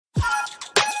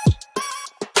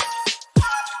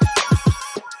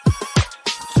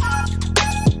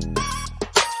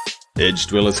Edge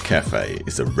Dwellers Cafe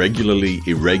is a regularly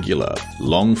irregular,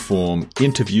 long-form,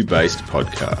 interview-based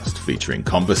podcast featuring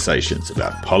conversations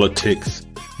about politics,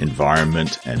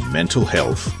 environment and mental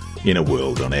health in a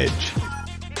world on edge.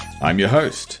 I'm your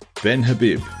host, Ben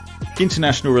Habib,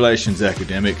 international relations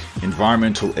academic,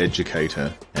 environmental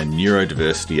educator and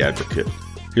neurodiversity advocate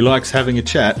who likes having a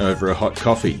chat over a hot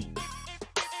coffee.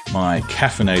 My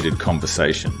caffeinated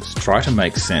conversations try to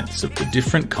make sense of the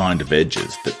different kind of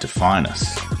edges that define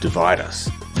us, divide us,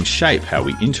 and shape how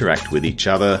we interact with each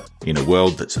other in a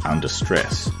world that's under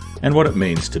stress, and what it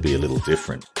means to be a little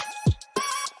different.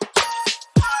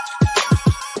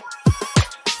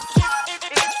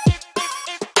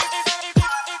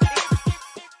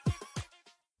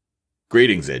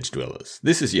 Greetings, Edge Dwellers.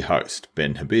 This is your host,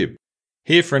 Ben Habib,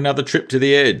 here for another trip to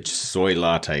the edge, soy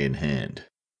latte in hand.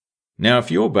 Now,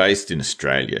 if you're based in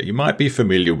Australia, you might be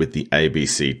familiar with the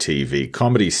ABC TV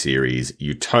comedy series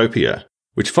Utopia,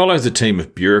 which follows a team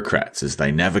of bureaucrats as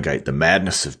they navigate the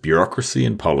madness of bureaucracy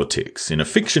and politics in a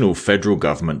fictional federal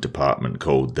government department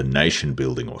called the Nation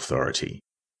Building Authority.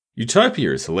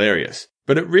 Utopia is hilarious,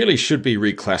 but it really should be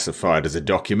reclassified as a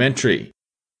documentary.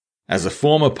 As a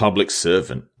former public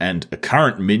servant and a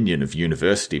current minion of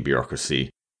university bureaucracy,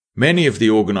 many of the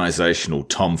organisational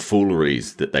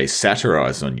tomfooleries that they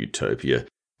satirise on Utopia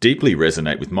deeply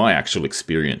resonate with my actual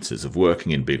experiences of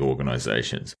working in big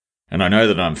organisations, and I know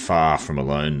that I'm far from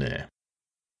alone there.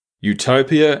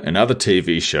 Utopia and other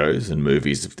TV shows and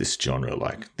movies of this genre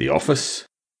like The Office,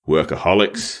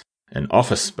 Workaholics, and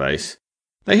Office Space,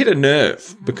 they hit a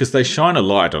nerve because they shine a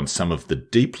light on some of the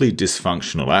deeply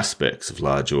dysfunctional aspects of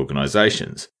large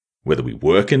organisations, whether we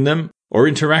work in them or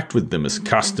interact with them as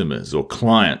customers or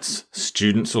clients,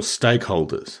 students or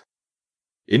stakeholders.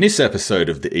 In this episode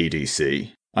of the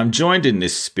EDC, I'm joined in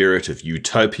this spirit of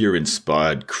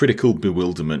Utopia-inspired critical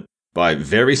bewilderment by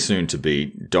very soon-to-be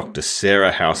Dr.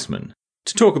 Sarah Houseman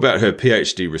to talk about her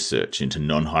PhD research into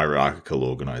non-hierarchical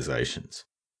organisations.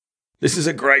 This is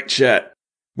a great chat.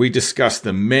 We discuss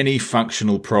the many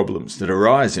functional problems that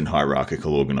arise in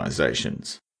hierarchical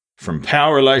organisations, from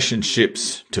power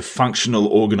relationships to functional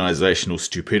organisational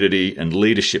stupidity and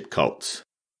leadership cults.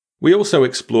 We also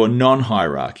explore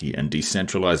non-hierarchy and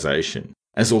decentralisation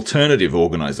as alternative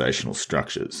organisational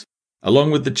structures, along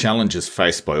with the challenges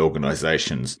faced by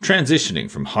organisations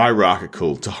transitioning from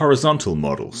hierarchical to horizontal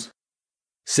models.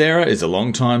 Sarah is a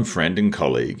long-time friend and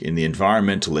colleague in the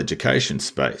environmental education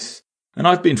space, and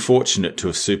I've been fortunate to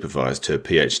have supervised her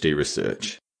PhD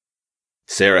research.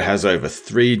 Sarah has over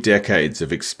 3 decades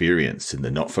of experience in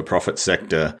the not-for-profit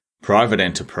sector, private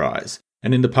enterprise,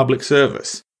 and in the public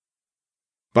service.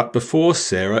 But before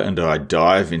Sarah and I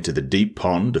dive into the deep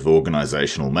pond of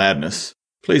organisational madness,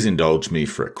 please indulge me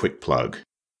for a quick plug.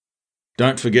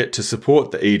 Don't forget to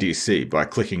support the EDC by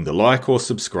clicking the like or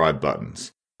subscribe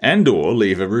buttons, and/or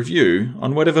leave a review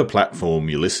on whatever platform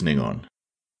you're listening on.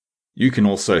 You can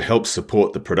also help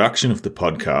support the production of the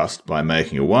podcast by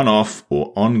making a one-off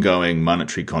or ongoing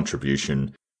monetary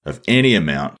contribution of any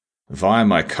amount via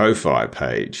my Ko-Fi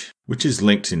page, which is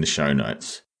linked in the show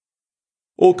notes.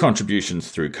 All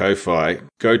contributions through Ko-Fi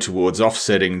go towards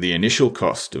offsetting the initial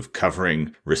cost of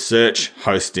covering research,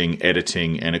 hosting,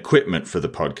 editing, and equipment for the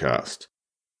podcast.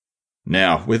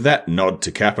 Now, with that nod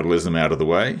to capitalism out of the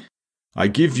way, I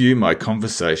give you my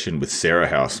conversation with Sarah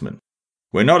Houseman.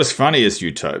 We're not as funny as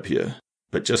Utopia,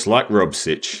 but just like Rob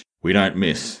Sitch, we don't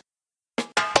miss.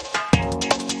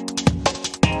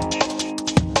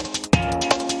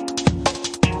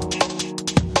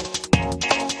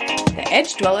 The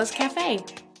Edge Dwellers Cafe.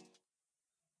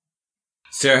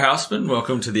 Sarah Houseman,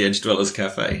 welcome to the Edge Dwellers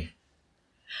Cafe.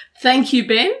 Thank you,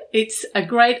 Ben. It's a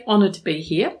great honour to be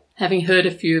here. Having heard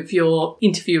a few of your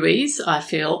interviewees, I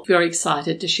feel very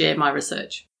excited to share my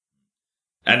research.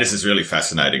 And this is really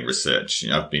fascinating research.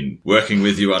 I've been working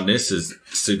with you on this as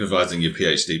supervising your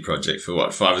PhD project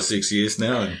for 5 or 6 years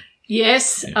now?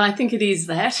 Yes, yeah. I think it is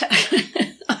that.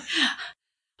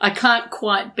 I can't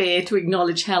quite bear to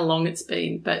acknowledge how long it's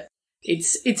been, but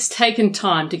it's taken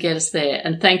time to get us there.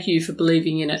 And thank you for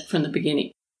believing in it from the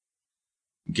beginning.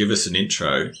 Give us an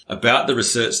intro about the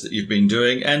research that you've been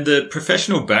doing and the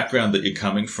professional background that you're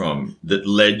coming from that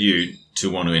led you to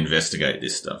want to investigate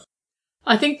this stuff.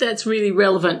 I think that's really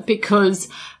relevant because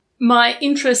my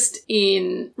interest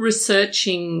in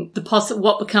researching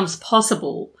what becomes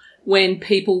possible when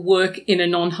people work in a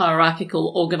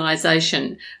non-hierarchical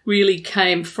organisation really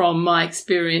came from my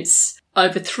experience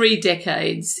over 3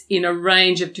 decades in a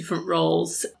range of different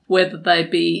roles, whether they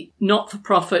be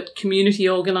not-for-profit community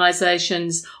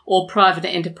organisations or private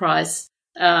enterprise,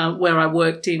 where I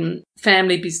worked in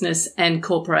family business and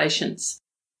corporations.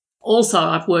 Also,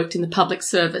 I've worked in the public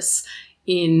service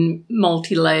in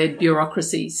multi-layered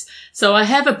bureaucracies. So I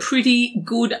have a pretty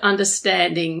good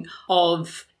understanding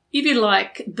of, if you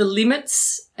like, the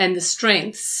limits and the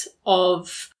strengths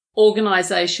of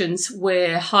organisations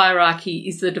where hierarchy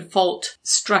is the default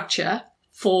structure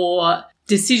for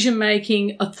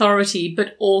decision-making, authority,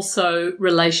 but also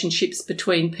relationships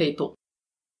between people.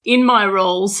 In my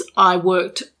roles, I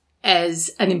worked as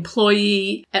an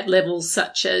employee at levels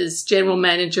such as general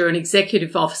manager and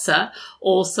executive officer,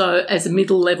 also as a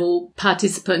middle-level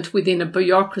participant within a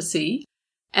bureaucracy,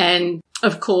 and,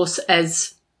 of course,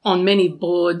 as on many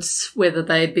boards, whether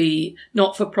they be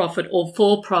not-for-profit or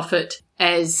for-profit,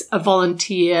 as a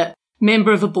volunteer,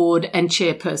 member of a board and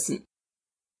chairperson.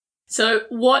 So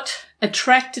what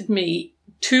attracted me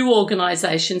to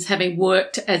organisations, having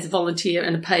worked as a volunteer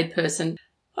and a paid person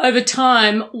over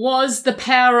time, was the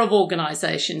power of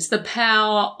organisations, the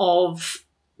power of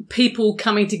people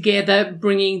coming together,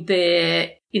 bringing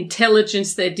their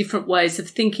intelligence, their different ways of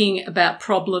thinking about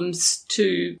problems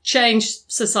to change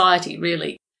society,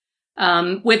 really.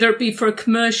 Whether it be for a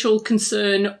commercial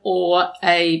concern or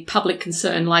a public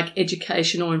concern like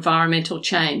education or environmental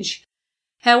change.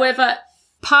 However,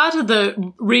 part of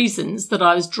the reasons that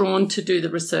I was drawn to do the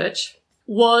research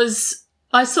was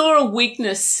I saw a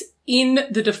weakness in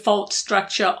the default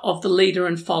structure of the leader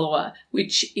and follower,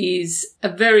 which is a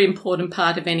very important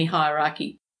part of any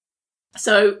hierarchy.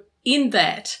 So in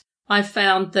that, I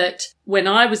found that when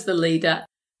I was the leader,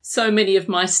 so many of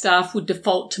my staff would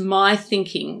default to my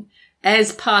thinking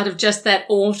as part of just that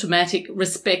automatic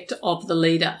respect of the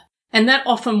leader. And that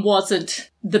often wasn't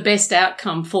the best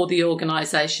outcome for the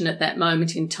organisation at that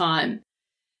moment in time.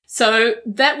 So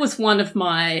that was one of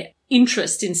my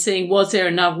interest in seeing, was there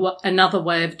another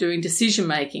way of doing decision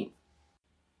making?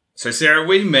 So Sarah,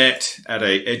 we met at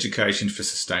a Education for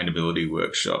Sustainability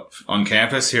workshop on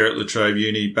campus here at La Trobe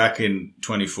Uni back in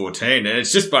 2014. And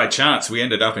it's just by chance we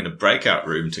ended up in a breakout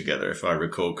room together, if I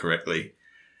recall correctly,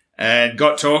 and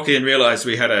got talking and realised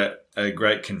we had a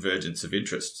great convergence of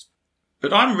interests.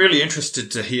 But I'm really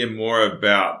interested to hear more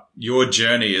about your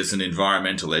journey as an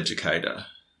environmental educator.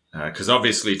 Because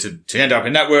obviously to end up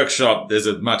in that workshop, there's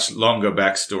a much longer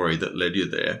backstory that led you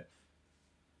there.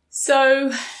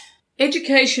 So,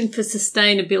 education for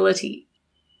sustainability.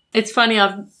 It's funny,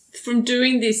 from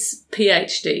doing this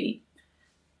PhD.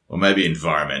 Or maybe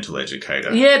environmental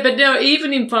educator. Yeah, but no,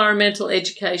 even environmental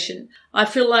education. I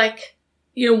feel like,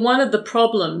 one of the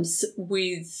problems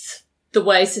with the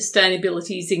way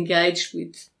sustainability is engaged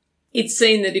with, it's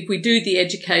seen that if we do the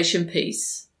education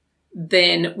piece,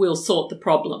 then we'll sort the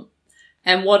problem.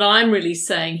 And what I'm really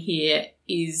saying here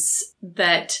is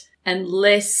that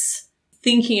unless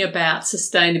thinking about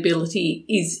sustainability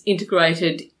is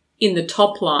integrated in the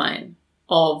top line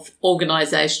of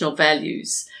organisational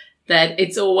values, that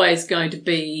it's always going to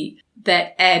be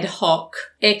that ad hoc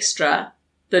extra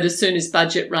that as soon as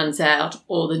budget runs out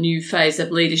or the new phase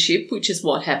of leadership, which is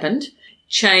what happened,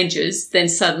 changes, then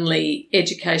suddenly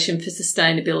education for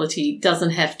sustainability doesn't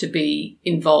have to be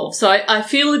involved. So I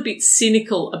feel a bit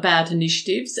cynical about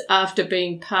initiatives after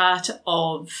being part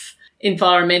of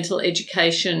environmental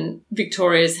education.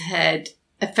 Victoria's had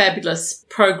a fabulous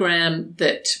program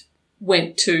that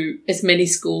went to as many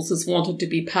schools as wanted to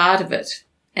be part of it.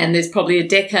 And there's probably a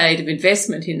decade of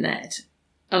investment in that.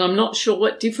 And I'm not sure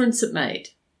what difference it made.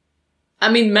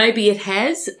 I mean, maybe it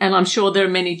has, and I'm sure there are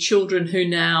many children who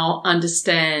now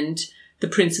understand the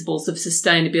principles of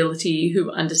sustainability,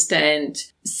 who understand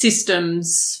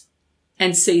systems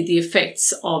and see the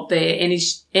effects of their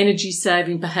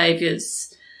energy-saving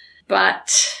behaviours.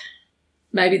 But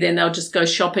maybe then they'll just go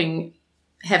shopping,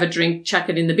 have a drink, chuck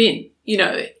it in the bin.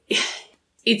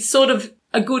 It's sort of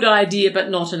a good idea,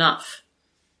 but not enough.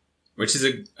 Which is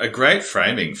a great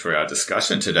framing for our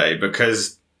discussion today,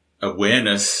 because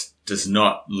awareness does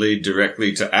not lead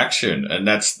directly to action. And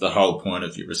that's the whole point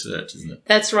of your research, isn't it?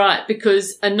 That's right,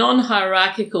 because a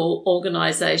non-hierarchical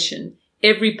organisation,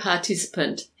 every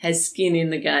participant has skin in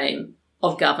the game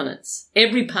of governance.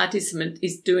 Every participant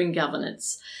is doing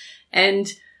governance.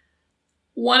 And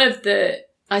one of the,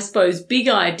 I suppose, big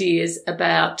ideas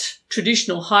about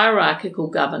traditional hierarchical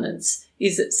governance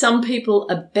is that some people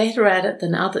are better at it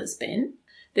than others, Ben.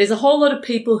 There's a whole lot of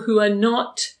people who are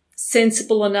not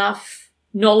sensible enough,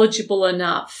 knowledgeable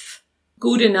enough,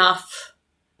 good enough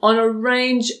on a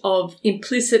range of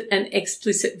implicit and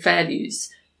explicit values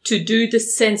to do the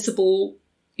sensible,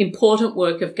 important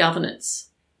work of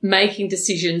governance, making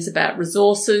decisions about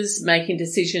resources, making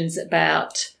decisions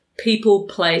about people,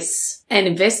 place, and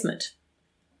investment.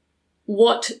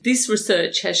 What this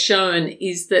research has shown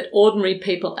is that ordinary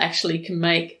people actually can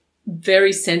make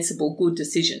very sensible, good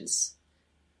decisions.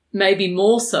 Maybe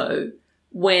more so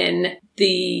when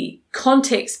the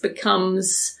context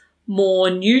becomes more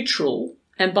neutral.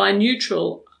 And by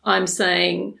neutral, I'm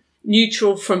saying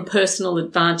neutral from personal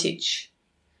advantage.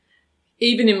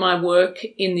 Even in my work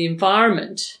in the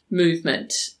environment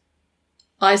movement,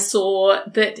 I saw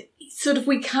that sort of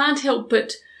we can't help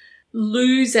but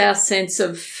lose our sense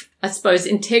of, I suppose,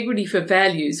 integrity for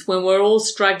values when we're all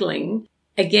struggling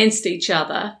against each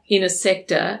other in a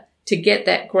sector to get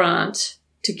that grant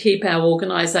to keep our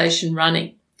organisation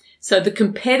running. So the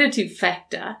competitive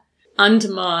factor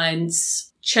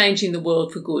undermines changing the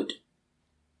world for good.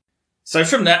 So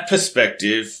from that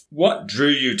perspective, what drew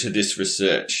you to this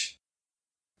research?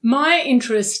 My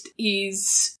interest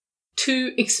is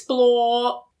to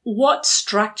explore what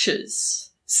structures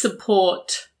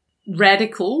support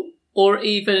radical or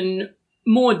even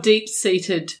more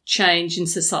deep-seated change in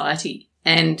society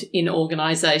and in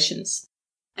organisations.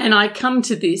 And I come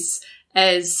to this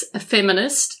as a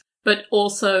feminist, but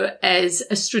also as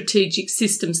a strategic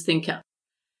systems thinker.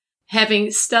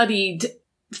 Having studied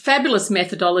fabulous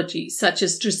methodologies such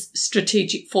as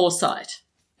strategic foresight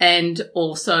and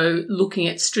also looking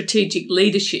at strategic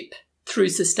leadership through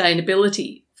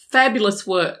sustainability. Fabulous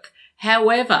work.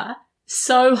 However,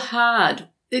 so hard.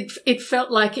 It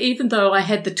felt like even though I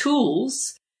had the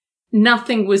tools,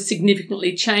 nothing was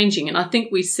significantly changing. And I think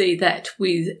we see that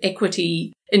with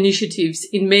equity initiatives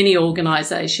in many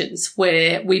organisations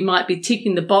where we might be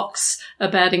ticking the box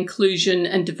about inclusion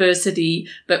and diversity,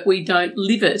 but we don't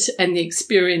live it. And the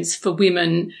experience for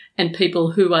women and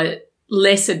people who are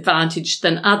less advantaged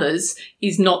than others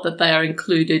is not that they are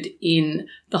included in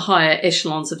the higher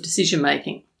echelons of decision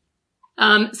making.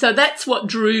 So that's what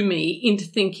drew me into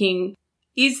thinking,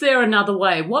 is there another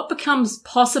way? What becomes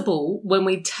possible when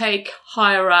we take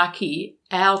hierarchy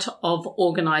out of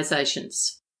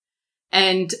organisations?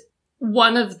 And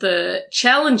one of the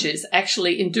challenges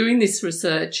actually in doing this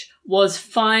research was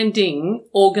finding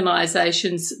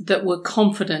organisations that were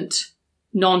confident,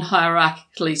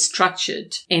 non-hierarchically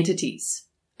structured entities.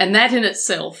 And that in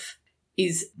itself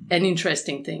is an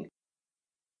interesting thing.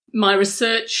 My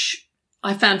research,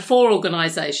 I found 4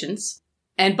 organisations,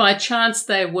 and by chance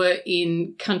they were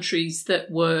in countries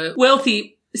that were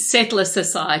wealthy settler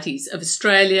societies of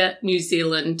Australia, New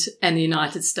Zealand, and the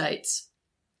United States.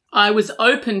 I was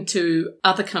open to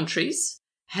other countries.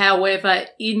 However,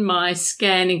 in my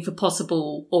scanning for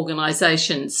possible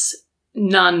organisations,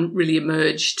 none really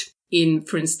emerged in,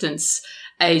 for instance,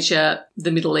 Asia,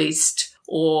 the Middle East,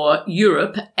 or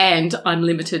Europe, and I'm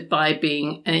limited by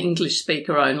being an English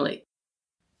speaker only.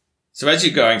 So as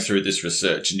you're going through this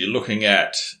research and you're looking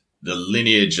at the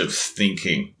lineage of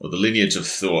thinking or the lineage of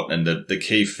thought and the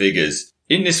key figures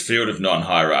in this field of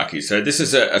non-hierarchy, so this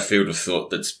is a field of thought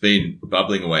that's been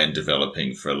bubbling away and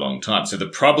developing for a long time. So the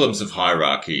problems of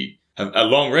hierarchy are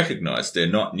long recognised. They're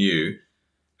not new.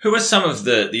 Who are some of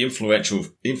the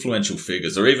influential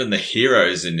figures or even the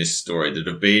heroes in this story that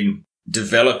have been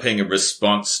developing a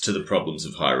response to the problems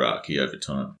of hierarchy over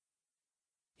time?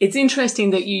 It's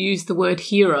interesting that you use the word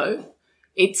hero.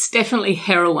 It's definitely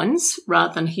heroines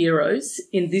rather than heroes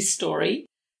in this story.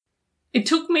 It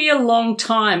took me a long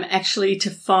time actually to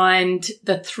find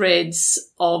the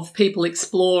threads of people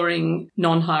exploring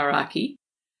non-hierarchy.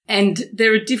 And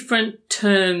there are different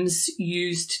terms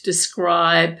used to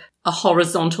describe a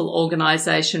horizontal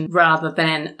organisation rather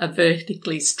than a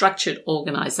vertically structured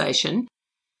organisation.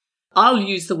 I'll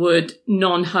use the word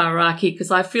non-hierarchy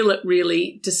because I feel it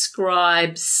really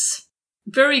describes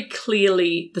very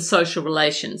clearly the social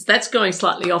relations. That's going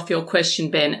slightly off your question,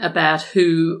 Ben, about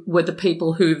who were the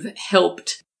people who've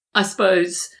helped, I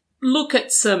suppose, look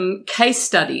at some case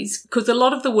studies, because a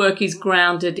lot of the work is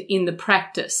grounded in the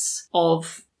practice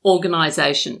of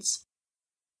organisations.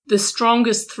 The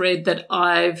strongest thread that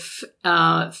I've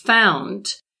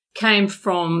found came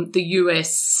from the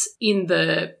US in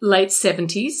the late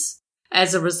 70s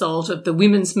as a result of the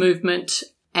women's movement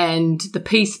and the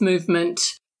peace movement,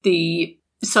 the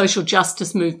social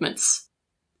justice movements.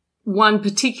 One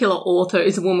particular author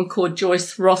is a woman called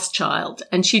Joyce Rothschild,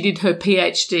 and she did her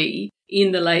PhD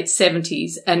in the late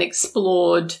 70s and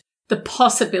explored the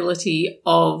possibility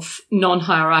of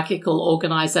non-hierarchical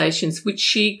organisations, which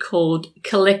she called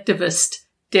collectivist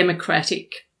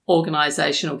democratic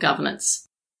organisational governance.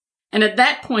 And at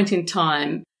that point in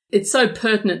time, it's so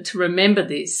pertinent to remember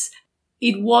this,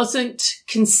 it wasn't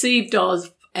conceived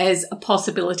of as a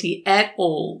possibility at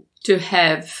all to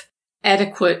have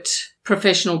adequate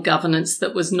professional governance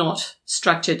that was not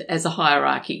structured as a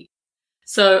hierarchy.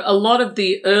 So a lot of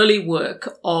the early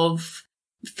work of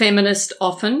feminists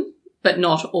often, but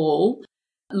not all,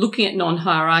 looking at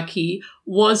non-hierarchy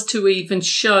was to even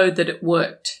show that it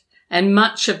worked. And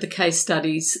much of the case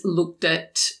studies looked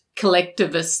at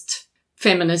collectivist,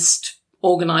 feminist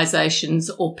organisations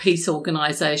or peace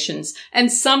organisations,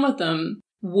 and some of them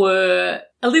were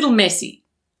a little messy.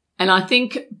 And I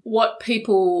think what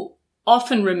people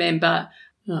often remember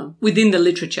within the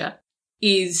literature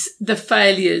is the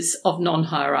failures of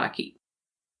non-hierarchy.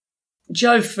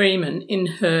 Jo Freeman, in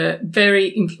her very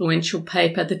influential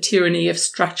paper, The Tyranny of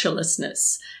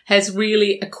Structurelessness, has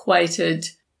really equated,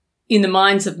 in the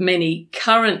minds of many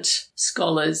current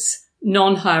scholars,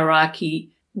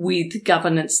 non-hierarchy with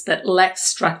governance that lacks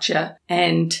structure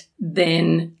and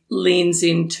then leans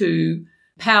into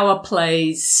power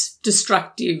plays,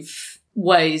 destructive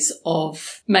ways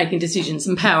of making decisions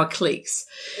and power cliques.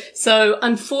 So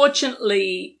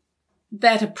unfortunately,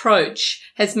 that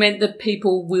approach has meant that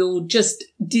people will just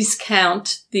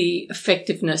discount the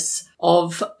effectiveness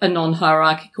of a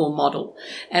non-hierarchical model.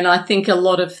 And I think a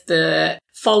lot of the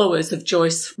followers of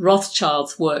Joyce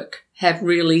Rothschild's work have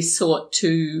really sought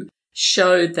to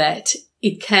show that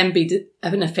it can be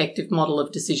an effective model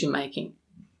of decision-making.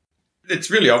 It's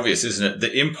really obvious, isn't it?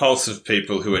 The impulse of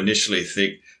people who initially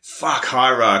think, fuck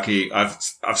hierarchy, I've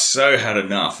so had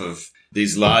enough of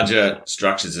these larger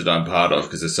structures that I'm part of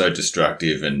because they're so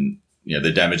destructive and, you know,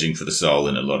 they're damaging for the soul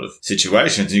in a lot of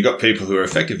situations. And you've got people who are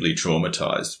effectively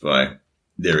traumatized by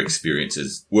their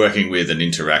experiences working with and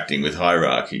interacting with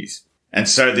hierarchies. And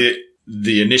so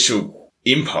the initial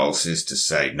impulse is to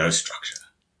say no structure.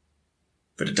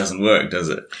 But it doesn't work, does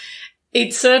it?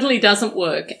 It certainly doesn't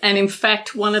work. And in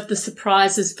fact, one of the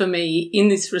surprises for me in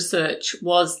this research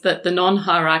was that the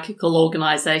non-hierarchical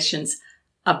organisations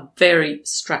are very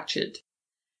structured.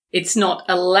 It's not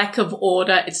a lack of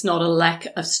order. It's not a lack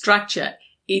of structure.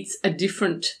 It's a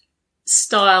different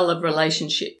style of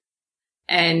relationship.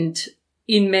 And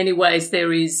in many ways,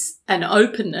 there is an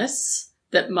openness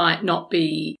that might not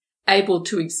be able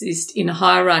to exist in a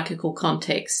hierarchical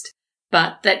context,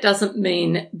 but that doesn't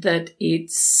mean that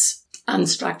it's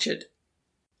unstructured.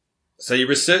 So your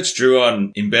research drew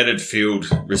on embedded field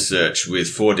research with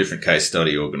 4 different case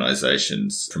study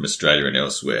organisations from Australia and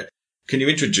elsewhere. Can you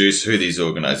introduce who these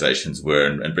organisations were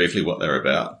and briefly what they're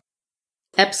about?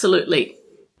 Absolutely.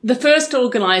 The first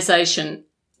organisation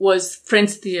was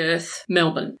Friends of the Earth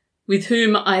Melbourne, with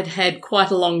whom I'd had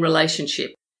quite a long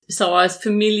relationship. So I was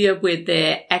familiar with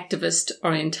their activist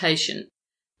orientation.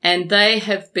 And they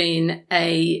have been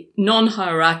a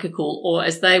non-hierarchical, or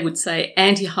as they would say,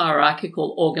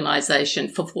 anti-hierarchical organisation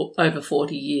for over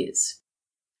 40 years.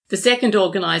 The second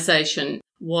organisation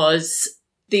was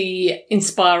the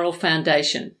Inspiral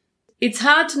Foundation. It's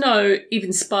hard to know if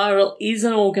Inspiral is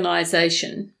an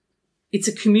organisation. It's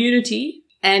a community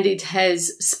and it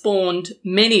has spawned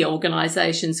many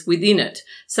organisations within it.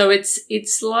 So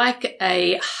it's like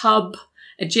a hub,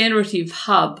 a generative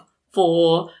hub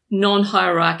for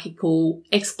non-hierarchical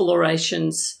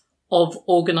explorations of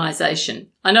organisation.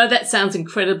 I know that sounds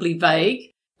incredibly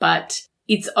vague, but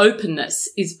its openness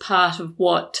is part of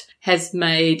what has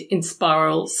made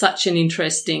Inspiral such an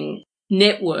interesting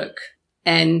network.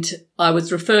 And I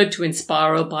was referred to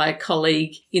Inspiral by a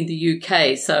colleague in the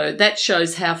UK. So that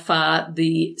shows how far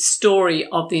the story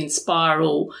of the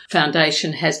Inspiral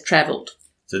Foundation has travelled.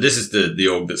 So this is the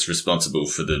org that's responsible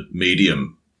for the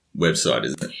Medium website,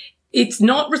 isn't it? It's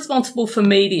not responsible for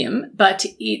Medium, but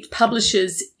it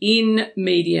publishes in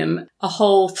Medium a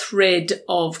whole thread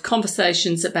of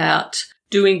conversations about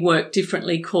doing work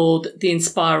differently called the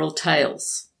Inspiral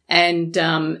Tales. And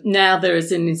now there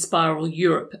is an Inspiral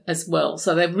Europe as well.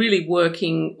 So they're really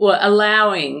working, or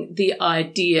allowing the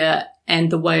idea and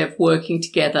the way of working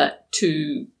together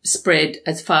to spread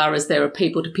as far as there are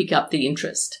people to pick up the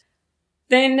interest.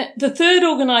 Then the third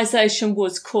organisation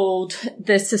was called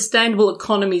the Sustainable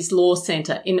Economies Law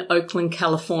Centre in Oakland,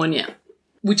 California,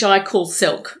 which I call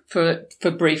SELC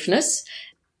for briefness.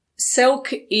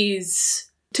 SELC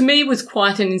to me, was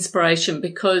quite an inspiration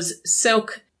because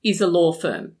SELC is a law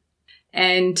firm.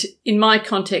 And in my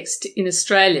context in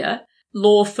Australia,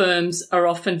 law firms are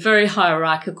often very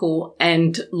hierarchical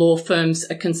and law firms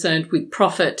are concerned with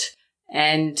profit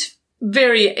and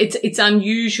it's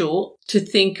unusual to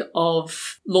think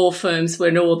of law firms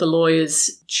when all the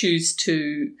lawyers choose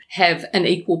to have an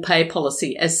equal pay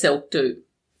policy as SELC do.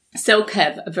 SELC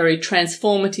have a very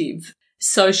transformative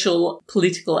social,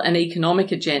 political and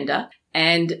economic agenda.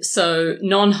 And so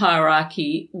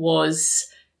non-hierarchy was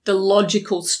the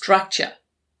logical structure.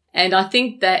 And I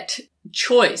think that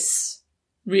choice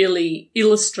really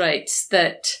illustrates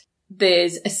that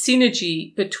there's a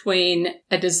synergy between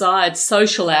a desired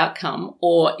social outcome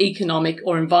or economic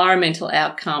or environmental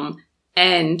outcome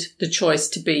and the choice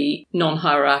to be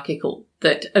non-hierarchical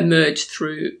that emerged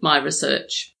through my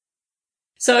research.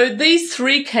 So these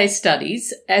 3 case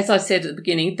studies, as I said at the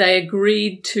beginning, they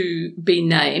agreed to be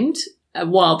named,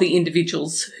 while the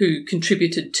individuals who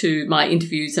contributed to my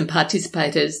interviews and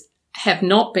participators have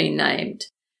not been named.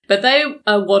 But they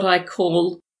are what I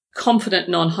call confident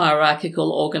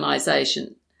non-hierarchical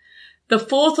organisation. The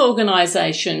 4th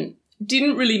organisation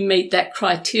didn't really meet that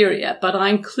criteria, but I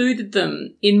included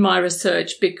them in my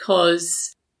research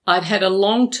because I'd had a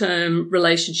long-term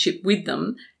relationship with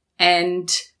them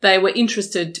and they were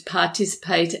interested to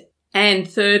participate. And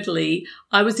thirdly,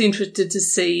 I was interested to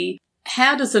see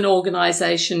how does an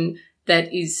organisation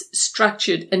that is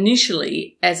structured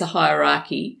initially as a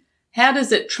hierarchy, how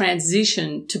does it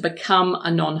transition to become a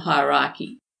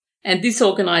non-hierarchy? And this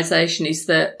organisation is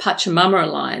the Pachamama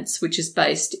Alliance, which is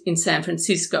based in San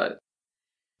Francisco.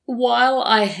 While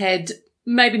I had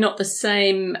maybe not the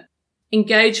same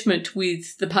engagement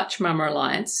with the Pachamama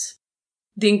Alliance,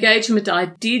 the engagement I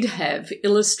did have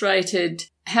illustrated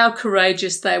how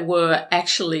courageous they were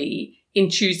actually in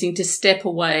choosing to step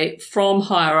away from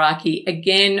hierarchy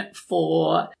again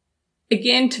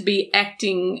to be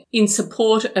acting in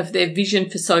support of their vision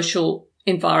for social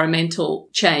environmental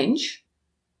change.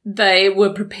 They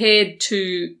were prepared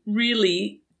to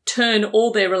really turn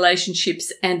all their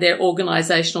relationships and their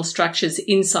organisational structures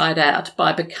inside out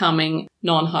by becoming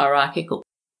non-hierarchical.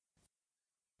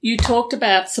 You talked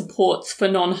about supports for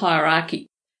non-hierarchy,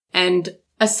 and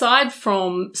aside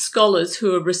from scholars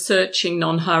who are researching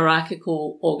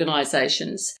non-hierarchical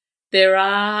organisations, there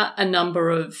are a number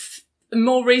of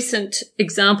more recent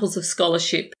examples of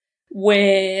scholarship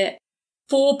where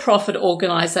for-profit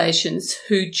organisations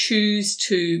who choose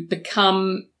to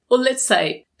become, or let's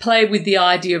say, play with the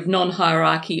idea of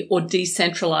non-hierarchy or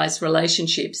decentralised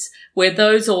relationships, where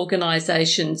those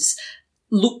organisations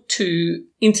look to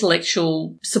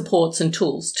intellectual supports and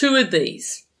tools. 2 of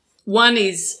these. One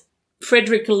is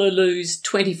Frederick Laloux's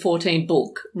 2014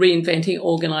 book, Reinventing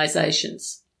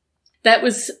Organisations.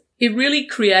 It really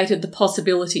created the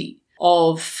possibility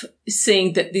of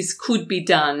seeing that this could be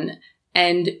done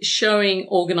and showing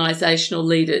organisational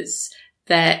leaders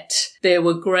that there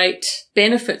were great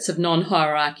benefits of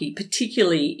non-hierarchy,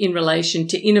 particularly in relation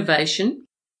to innovation,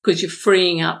 because you're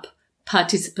freeing up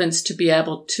participants to be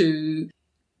able to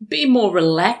be more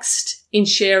relaxed in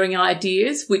sharing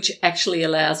ideas, which actually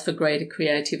allows for greater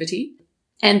creativity.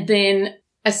 And then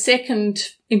a second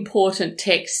important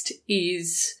text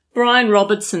is Brian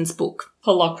Robertson's book,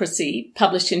 Holacracy,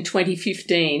 published in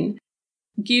 2015,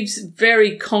 gives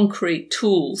very concrete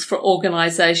tools for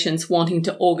organisations wanting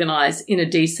to organise in a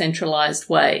decentralised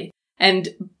way. And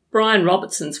Brian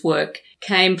Robertson's work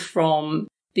came from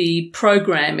the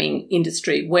programming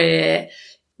industry, where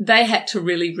they had to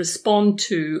really respond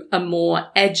to a more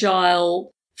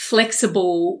agile,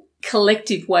 flexible,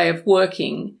 collective way of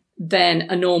working than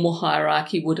a normal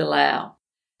hierarchy would allow.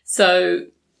 So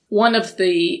one of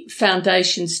the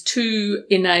foundations to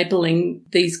enabling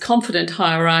these confident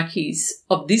hierarchies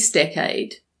of this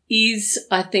decade is,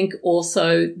 I think,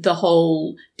 also the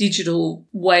whole digital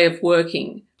way of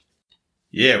working.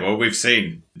 Yeah, well, we've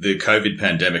seen the COVID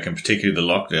pandemic and particularly the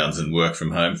lockdowns and work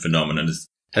from home phenomenon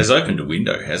has opened a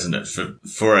window, hasn't it,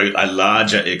 for a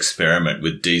larger experiment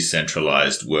with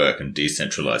decentralised work and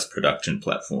decentralised production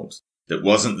platforms that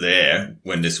wasn't there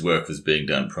when this work was being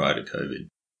done prior to COVID.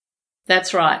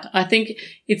 That's right. I think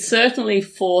it's certainly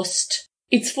forced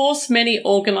many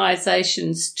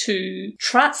organisations to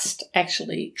trust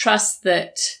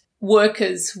that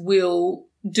workers will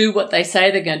do what they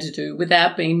say they're going to do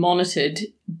without being monitored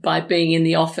by being in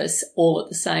the office all at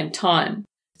the same time.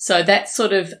 So that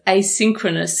sort of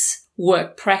asynchronous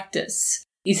work practice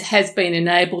has been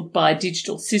enabled by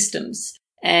digital systems,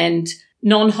 and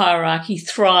non-hierarchy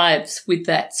thrives with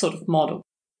that sort of model.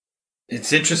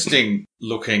 It's interesting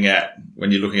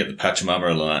when you're looking at the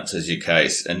Pachamama Alliance as your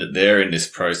case, and that they're in this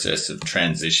process of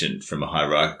transition from a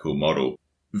hierarchical model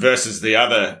versus the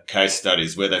other case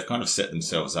studies where they've kind of set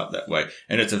themselves up that way.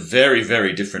 And it's a very,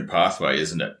 very different pathway,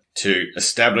 isn't it, to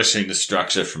establishing the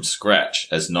structure from scratch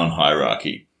as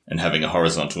non-hierarchy and having a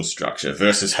horizontal structure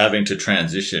versus having to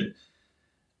transition.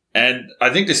 And I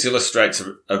think this illustrates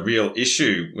a real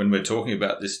issue when we're talking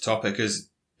about this topic, is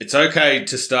it's okay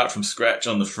to start from scratch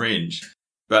on the fringe,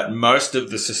 but most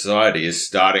of the society is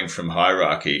starting from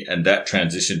hierarchy, and that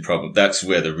transition problem, that's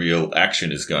where the real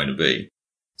action is going to be.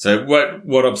 So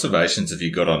what observations have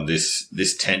you got on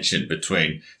this tension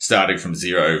between starting from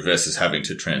zero versus having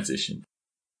to transition?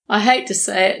 I hate to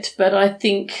say it, but I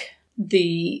think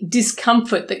the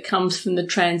discomfort that comes from the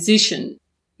transition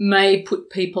may put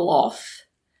people off.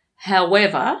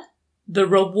 However, the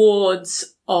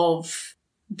rewards of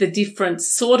the different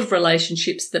sort of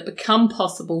relationships that become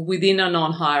possible within a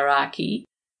non-hierarchy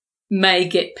may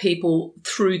get people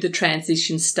through the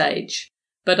transition stage.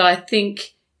 But I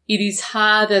think it is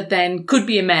harder than could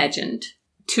be imagined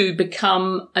to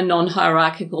become a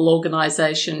non-hierarchical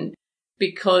organisation,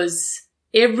 because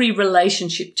every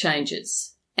relationship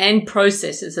changes and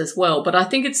processes as well. But I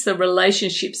think it's the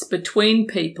relationships between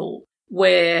people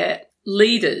where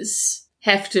leaders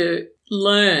have to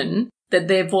learn that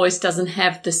their voice doesn't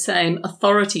have the same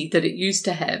authority that it used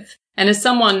to have. And as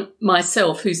someone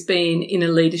myself who's been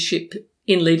in leadership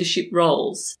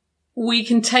roles, we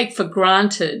can take for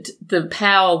granted the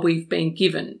power we've been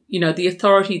given, the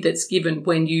authority that's given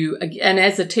when and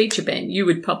as a teacher, Ben, you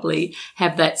would probably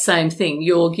have that same thing.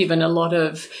 You're given a lot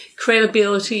of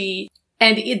credibility,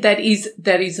 and that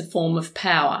is a form of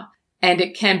power, and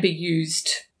it can be used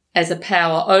as a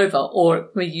power over, or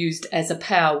it can be used as a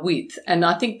power with. And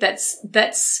I think that's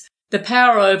the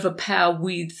power over, power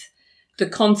with. The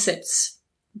concepts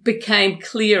became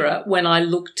clearer when I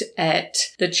looked at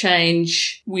the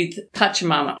change with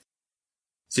Pachamama.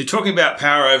 So you're talking about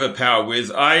power over, power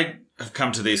with. I have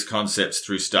come to these concepts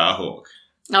through Starhawk.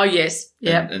 Oh, yes.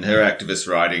 Yeah. And her activist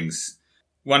writings.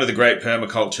 One of the great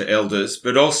permaculture elders,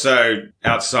 but also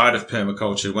outside of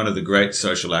permaculture, one of the great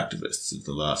social activists of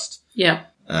the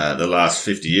last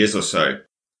 50 years or so.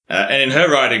 And in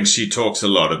her writings, she talks a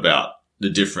lot about the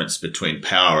difference between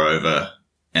power over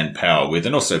and power with,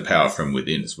 and also power from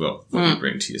within as well, what you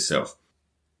bring to yourself.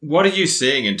 What are you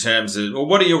seeing in terms of, or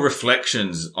what are your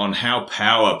reflections on how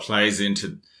power plays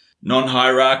into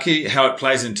non-hierarchy, how it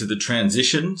plays into the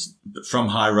transitions from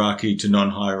hierarchy to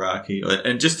non-hierarchy,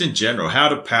 and just in general, how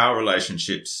do power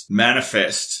relationships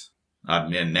manifest?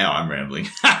 Now I'm rambling.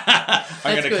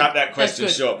 I'm going to cut that question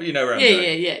short, but you know where I'm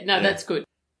going. Yeah. No, that's good.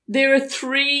 There are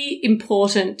three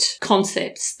important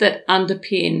concepts that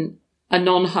underpin a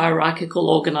non-hierarchical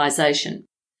organisation,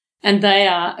 and they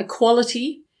are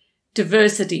equality,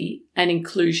 diversity, and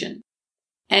inclusion.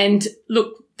 And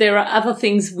look, there are other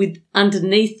things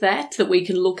underneath that we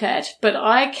can look at, but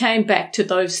I came back to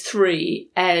those three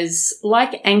as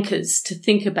like anchors to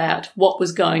think about what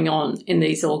was going on in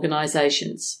these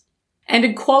organisations. And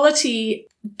equality,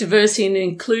 diversity, and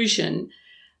inclusion,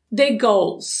 they're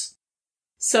goals.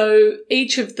 So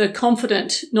each of the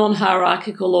confident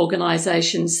non-hierarchical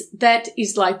organisations, that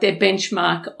is like their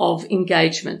benchmark of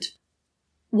engagement.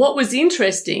 What was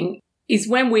interesting is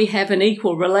when we have an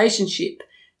equal relationship,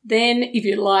 then, if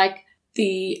you like,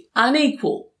 the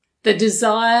unequal, the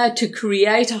desire to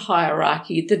create a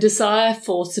hierarchy, the desire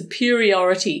for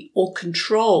superiority or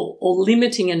control or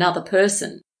limiting another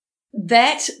person,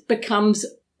 that becomes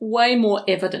way more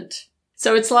evident.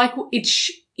 So it's like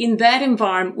in that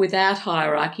environment without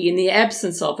hierarchy, in the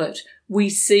absence of it, we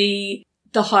see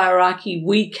the hierarchy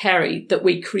we carry, that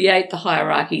we create the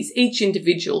hierarchies, each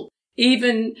individual,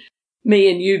 even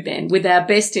me and you, Ben, with our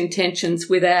best intentions,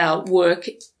 with our work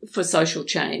for social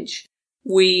change,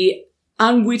 we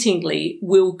unwittingly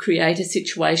will create a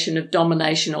situation of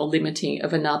domination or limiting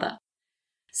of another.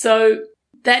 So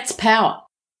that's power.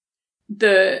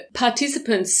 The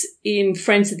participants in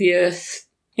Friends of the Earth,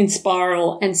 in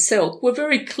Spiral and Selk were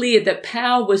very clear that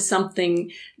power was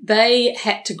something they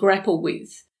had to grapple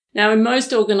with. Now, in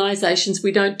most organisations,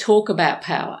 we don't talk about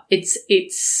power.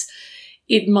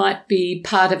 It might be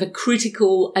part of a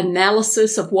critical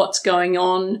analysis of what's going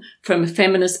on from a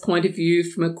feminist point of view,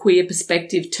 from a queer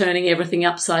perspective, turning everything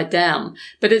upside down.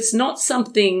 But it's not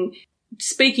something,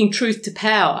 speaking truth to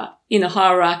power in a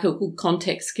hierarchical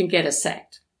context can get us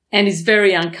sacked, and is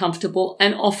very uncomfortable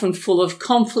and often full of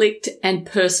conflict and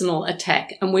personal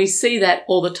attack. And we see that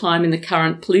all the time in the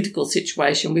current political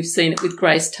situation. We've seen it with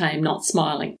Grace Tame not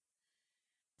smiling.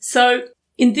 So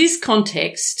in this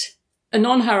context, a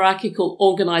non-hierarchical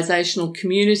organisational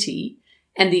community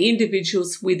and the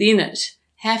individuals within it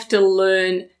have to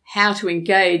learn how to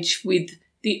engage with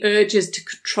the urges to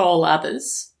control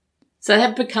others. So they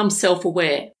have become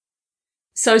self-aware.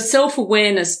 So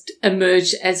self-awareness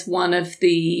emerged as one of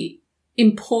the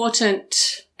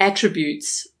important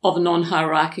attributes of a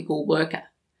non-hierarchical worker.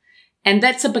 And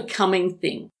that's a becoming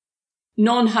thing.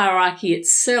 Non-hierarchy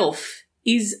itself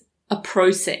is a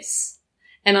process.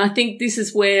 And I think this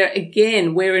is where,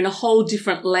 again, we're in a whole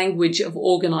different language of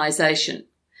organisation.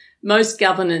 Most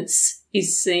governance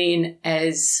is seen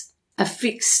as a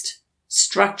fixed,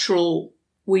 structural,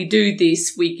 we do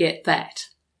this, we get that.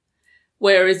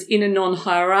 Whereas in a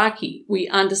non-hierarchy, we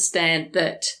understand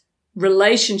that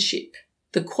relationship,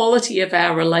 the quality of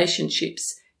our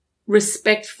relationships,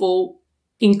 respectful,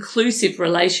 inclusive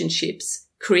relationships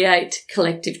create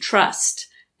collective trust.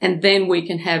 and then we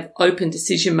can have open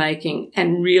decision making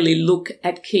and really look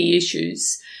at key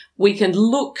issues. We can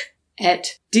look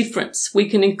at difference. We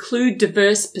can include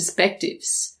diverse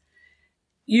perspectives.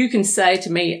 You can say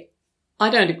to me, I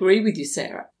don't agree with you,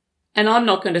 Sarah, and I'm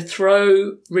not going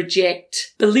to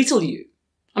reject, belittle you.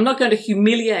 I'm not going to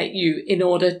humiliate you in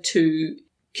order to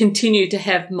continue to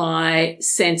have my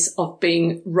sense of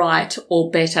being right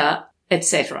or better,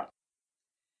 etc.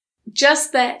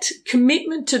 Just that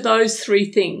commitment to those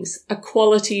three things,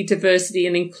 equality, diversity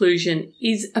and inclusion,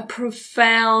 is a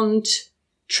profound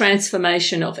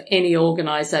transformation of any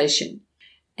organisation.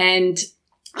 And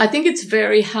I think it's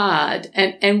very hard,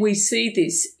 and we see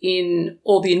this in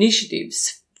all the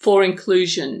initiatives for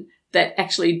inclusion that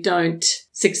actually don't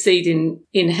succeed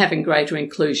in having greater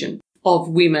inclusion of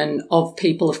women, of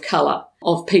people of colour,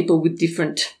 of people with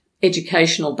different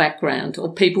educational background,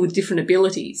 or people with different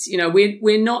abilities. You know,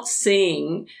 we're not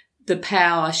seeing the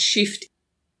power shift.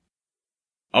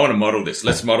 I want to model this.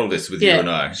 Let's model this with you and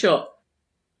I. Sure.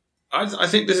 I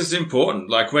think this is important.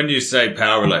 Like when you say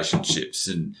power relationships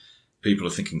and people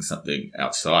are thinking something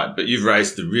outside, but you've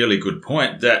raised the really good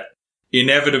point that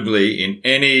inevitably in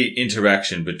any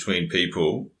interaction between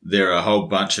people, there are a whole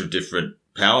bunch of different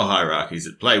power hierarchies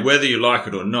at play. Whether you like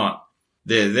it or not,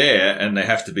 they're there and they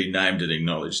have to be named and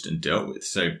acknowledged and dealt with.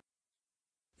 So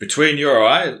between you or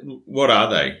I, what are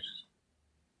they?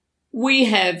 We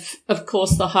have, of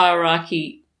course, the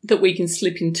hierarchy that we can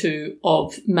slip into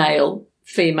of male,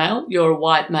 female. You're a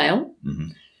white male. Mm-hmm.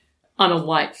 I'm a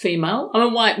white female. I'm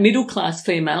a white middle-class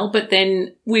female, but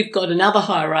then we've got another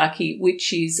hierarchy,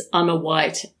 which is I'm a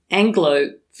white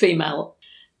Anglo female,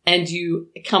 and you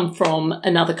come from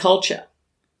another culture.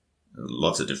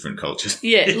 Lots of different cultures.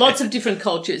 Yeah, lots of different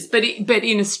cultures. But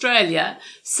in Australia,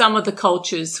 some of the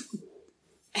cultures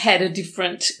had a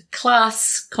different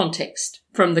class context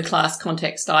from the class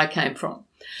context I came from.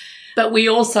 But we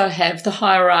also have the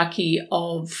hierarchy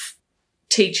of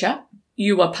teacher.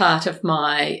 You are part of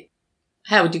my,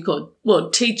 how would you call it? Well,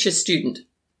 teacher-student.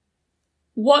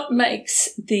 What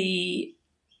makes the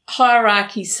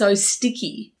hierarchy so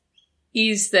sticky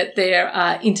is that there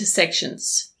are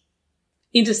intersections.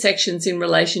 Intersections in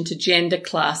relation to gender,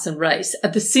 class and race are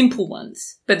the simple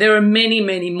ones, but there are many,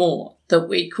 many more that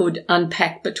we could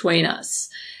unpack between us.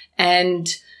 And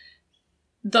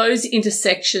those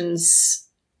intersections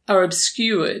are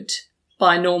obscured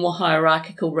by normal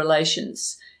hierarchical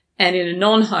relations. And in a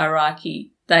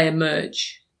non-hierarchy, they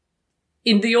emerge.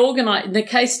 In the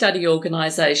case study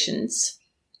organisations,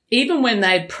 even when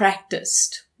they'd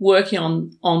practiced working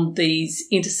on these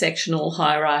intersectional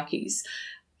hierarchies,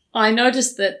 I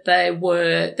noticed that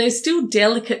they're still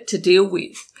delicate to deal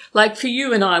with. Like for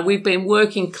you and I, we've been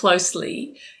working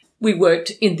closely. We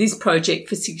worked in this project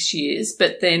for 6 years,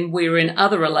 but then we were in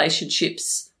other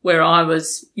relationships where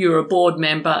you were a board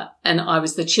member and I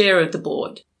was the chair of the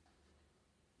board.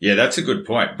 Yeah, that's a good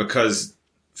point, because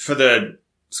for the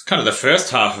kind of the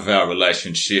first half of our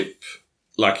relationship,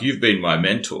 like you've been my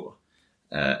mentor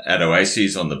at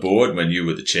Oases on the board when you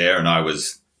were the chair and I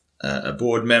was a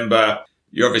board member.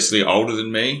 You're obviously older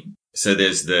than me, so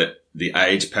there's the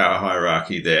age power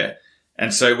hierarchy there.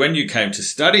 And so when you came to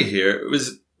study here, it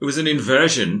was an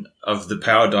inversion of the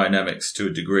power dynamics to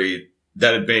a degree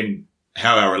that had been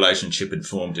how our relationship had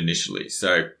formed initially.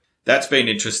 So that's been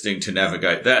interesting to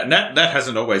navigate that. And that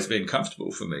hasn't always been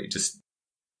comfortable for me, just,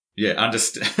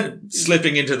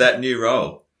 slipping into that new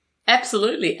role.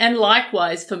 Absolutely. And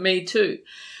likewise for me too.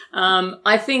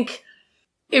 I think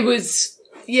it was,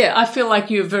 I feel like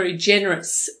you're very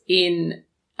generous in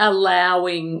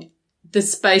allowing the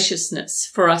spaciousness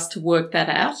for us to work that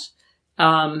out,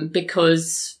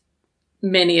 because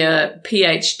many a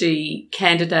PhD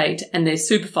candidate and their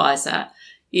supervisor,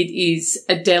 it is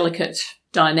a delicate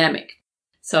dynamic.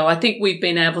 So I think we've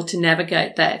been able to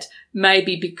navigate that,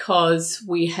 maybe because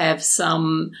we have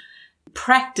some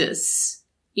practice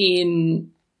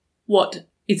in what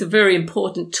is a very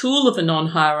important tool of a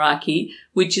non-hierarchy,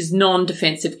 which is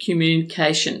non-defensive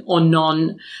communication or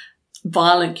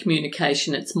non-violent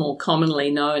communication, it's more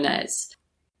commonly known as.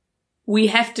 We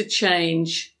have to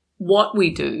change what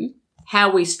we do,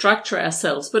 how we structure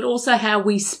ourselves, but also how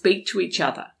we speak to each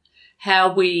other,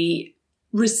 how we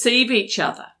receive each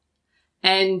other.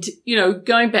 And,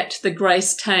 going back to the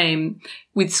Grace Tame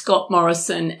with Scott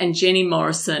Morrison and Jenny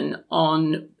Morrison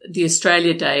on the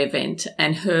Australia Day event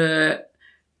and her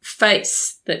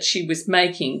face that she was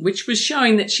making, which was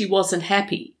showing that she wasn't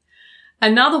happy.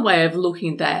 Another way of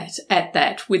looking at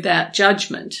that without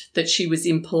judgment, that she was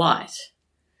impolite,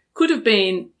 could have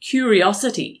been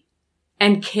curiosity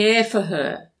and care for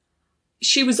her.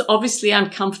 She was obviously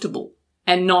uncomfortable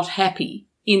and not happy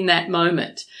in that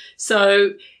moment.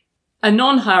 So a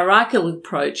non-hierarchical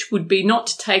approach would be not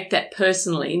to take that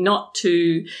personally, not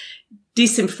to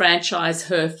disenfranchise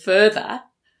her further,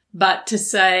 but to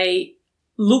say,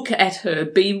 look at her,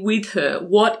 be with her.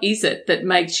 What is it that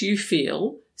makes you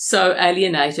feel so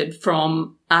alienated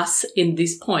from us in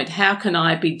this point? How can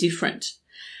I be different?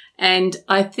 And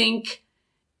I think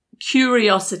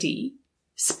curiosity,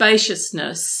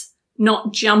 spaciousness,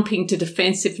 not jumping to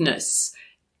defensiveness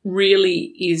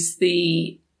really is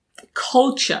the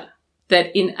culture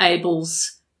that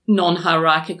enables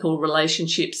non-hierarchical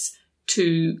relationships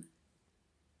to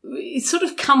sort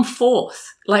of come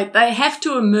forth. Like, they have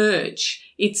to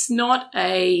emerge. It's not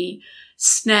a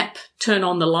snap, turn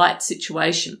on the light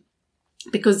situation,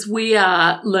 because we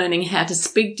are learning how to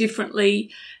speak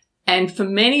differently. And for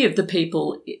many of the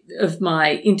people, of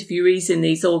my interviewees in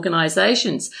these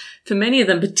organisations, for many of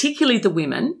them, particularly the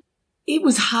women, it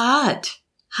was hard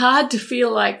to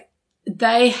feel like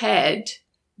they had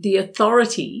the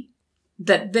authority,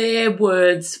 that their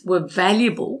words were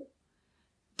valuable,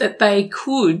 that they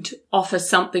could offer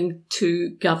something to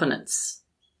governance.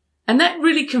 And that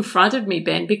really confronted me,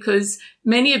 Ben, because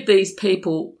many of these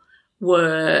people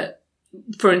were,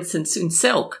 for instance, in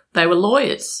Selk, they were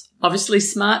lawyers, obviously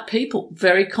smart people,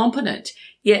 very competent,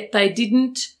 yet they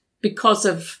didn't, because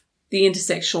of the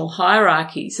intersectional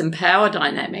hierarchies and power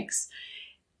dynamics,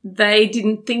 they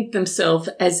didn't think themselves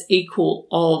as equal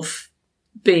of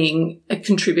being a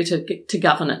contributor to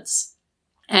governance.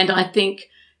 And I think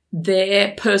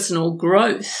their personal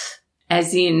growth,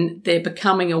 as in they're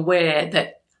becoming aware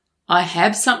that I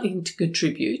have something to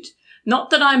contribute, not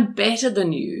that I'm better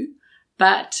than you,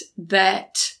 but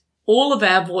that all of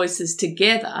our voices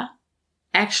together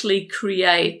actually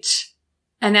create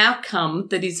an outcome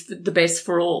that is the best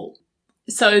for all.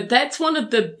 So that's one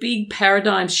of the big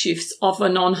paradigm shifts of a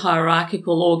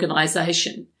non-hierarchical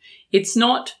organisation. It's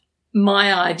not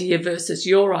my idea versus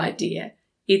your idea.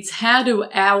 It's how do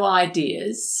our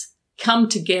ideas come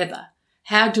together?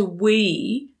 How do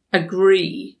we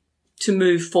agree to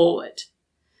move forward?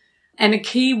 And a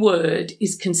key word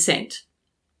is consent.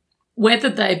 Whether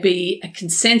they be a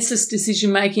consensus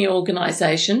decision-making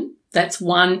organisation, that's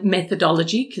one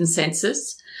methodology,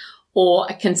 consensus, or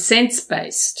a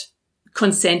consent-based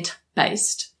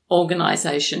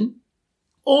organisation,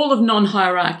 all of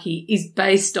non-hierarchy is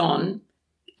based on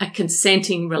a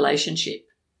consenting relationship.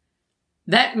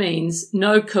 That means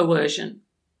no coercion.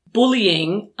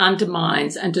 Bullying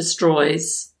undermines and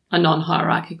destroys a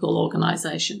non-hierarchical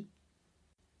organisation.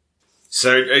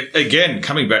 So again,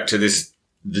 coming back to this,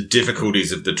 the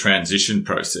difficulties of the transition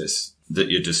process that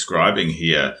you're describing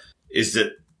here is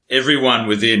that everyone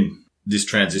within this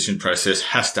transition process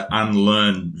has to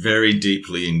unlearn very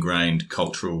deeply ingrained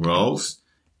cultural roles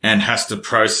and has to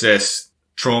process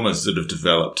traumas that have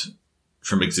developed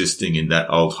from existing in that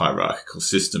old hierarchical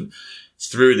system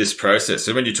through this process.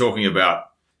 So when you're talking about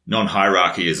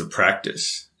non-hierarchy as a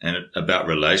practice and about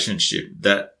relationship,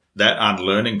 that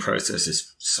unlearning process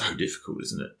is so difficult,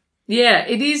 isn't it? Yeah,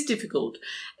 it is difficult.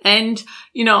 And,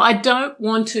 I don't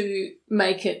want to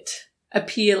make it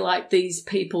appear like these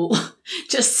people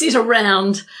just sit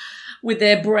around with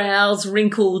their brows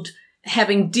wrinkled,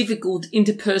 having difficult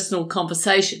interpersonal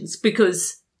conversations,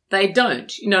 because they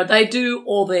don't. They do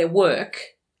all their work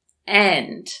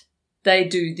and they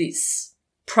do this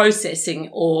processing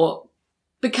or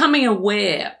becoming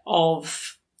aware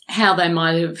of how they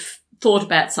might have thought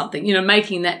about something,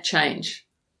 making that change.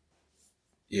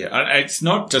 Yeah, it's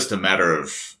not just a matter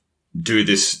of do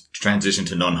this transition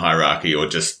to non-hierarchy or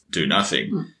just do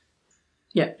nothing.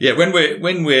 Yeah. Yeah, when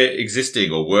we're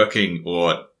existing or working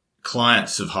or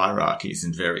clients of hierarchies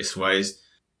in various ways,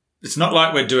 it's not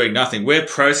like we're doing nothing. We're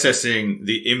processing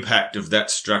the impact of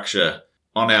that structure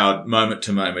on our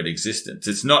moment-to-moment existence.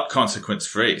 It's not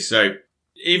consequence-free. So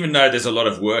even though there's a lot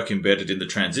of work embedded in the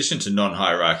transition to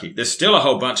non-hierarchy, there's still a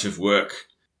whole bunch of work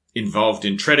involved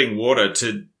in treading water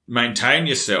to maintain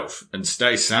yourself and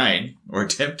stay sane, or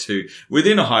attempt to,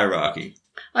 within a hierarchy.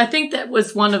 I think that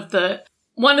was another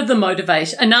one of the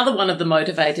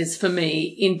motivators for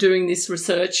me in doing this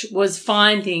research was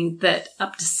finding that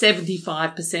up to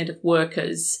 75% of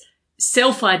workers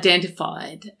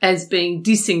self-identified as being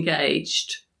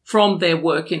disengaged from their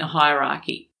work in a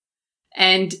hierarchy.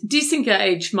 And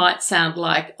disengaged might sound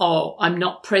like, oh, I'm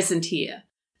not present here.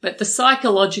 But the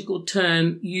psychological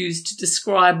term used to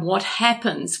describe what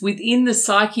happens within the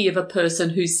psyche of a person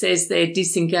who says they're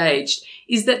disengaged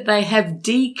is that they have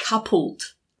decoupled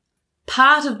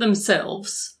part of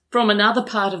themselves from another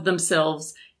part of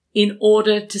themselves in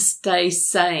order to stay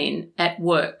sane at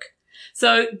work.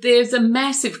 So there's a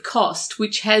massive cost,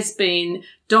 which has been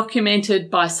documented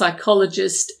by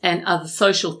psychologists and other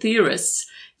social theorists,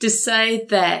 to say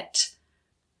that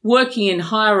working in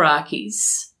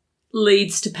hierarchies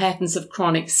leads to patterns of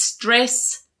chronic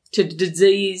stress, to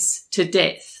disease, to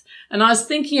death. And I was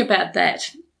thinking about that,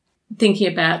 thinking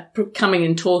about coming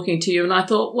and talking to you, and I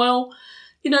thought, well,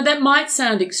 that might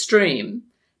sound extreme,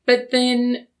 but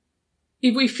then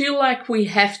if we feel like we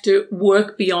have to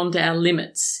work beyond our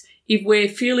limits, if we're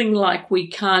feeling like we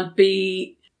can't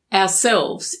be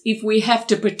ourselves, if we have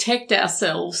to protect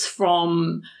ourselves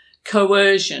from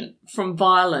coercion, from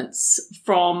violence,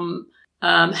 from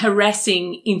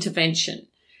harassing intervention,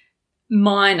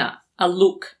 minor, a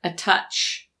look, a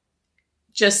touch,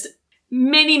 just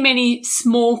many, many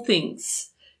small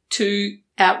things to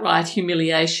outright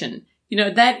humiliation,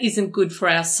 that isn't good for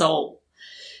our soul.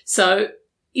 So,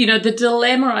 the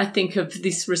dilemma, I think, of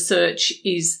this research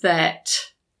is that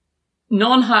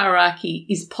non-hierarchy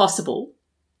is possible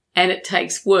and it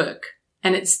takes work,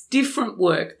 and it's different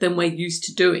work than we're used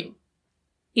to doing.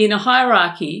 In a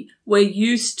hierarchy, we're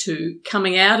used to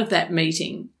coming out of that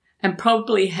meeting and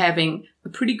probably having a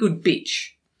pretty good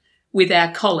bitch with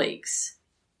our colleagues.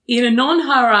 In a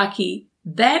non-hierarchy,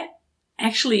 that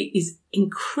actually is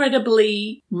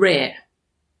incredibly rare.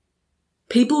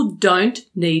 People don't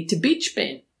need to bitch,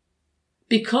 Ben,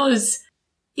 because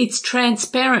it's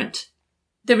transparent.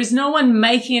 There is no one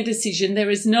making a decision.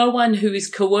 There is no one who is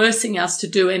coercing us to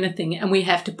do anything, and we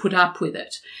have to put up with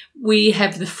it. We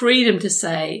have the freedom to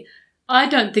say, I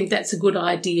don't think that's a good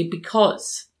idea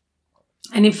because.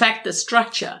 And in fact, the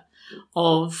structure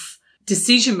of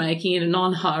decision-making in a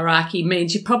non-hierarchy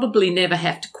means you probably never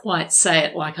have to quite say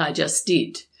it like I just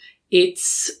did.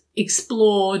 It's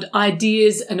explored,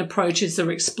 ideas and approaches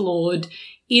are explored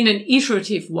in an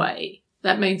iterative way.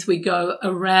 That means we go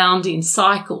around in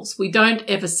cycles. We don't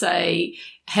ever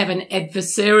have an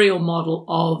adversarial model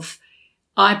of,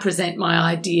 I present my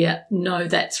idea, no,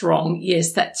 that's wrong,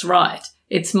 yes, that's right.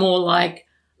 It's more like,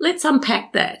 let's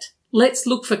unpack that. Let's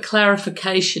look for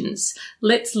clarifications.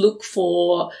 Let's look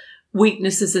for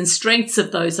weaknesses and strengths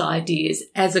of those ideas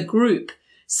as a group.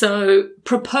 So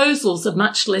proposals are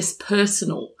much less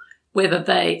personal, whether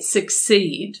they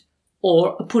succeed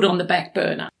or are put on the back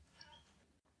burner.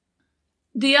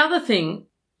 The other thing,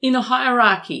 in a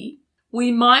hierarchy,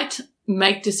 we might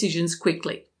make decisions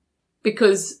quickly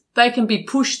because they can be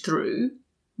pushed through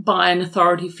by an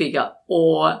authority figure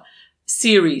or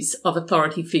series of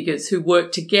authority figures who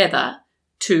work together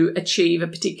to achieve a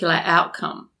particular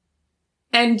outcome.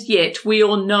 And yet we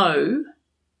all know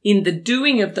in the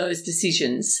doing of those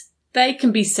decisions, they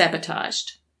can be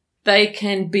sabotaged. They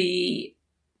can be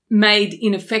made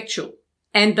ineffectual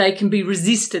and they can be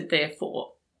resisted, therefore.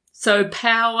 So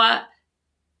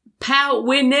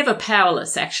we're never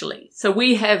powerless, actually. So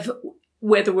we have,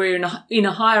 whether we're in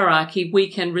a hierarchy,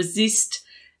 we can resist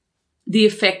the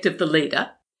effect of the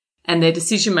leader and their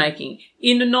decision-making.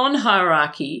 In a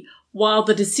non-hierarchy, while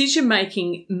the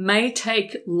decision-making may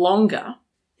take longer,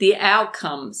 the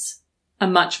outcomes are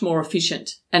much more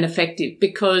efficient and effective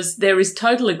because there is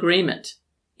total agreement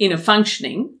in a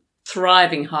functioning,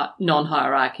 thriving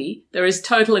non-hierarchy. There is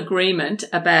total agreement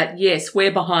about, yes,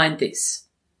 we're behind this.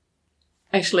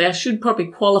 Actually, I should probably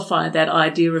qualify that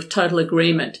idea of total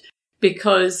agreement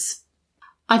because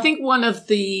I think one of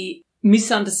the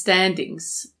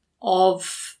misunderstandings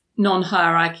of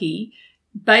non-hierarchy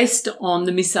based on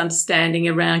the misunderstanding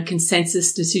around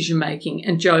consensus decision-making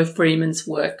and Joe Freeman's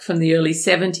work from the early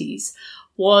 70s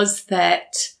was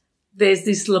that there's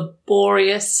this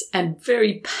laborious and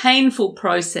very painful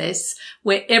process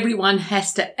where everyone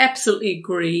has to absolutely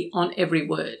agree on every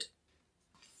word.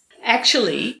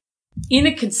 Actually, in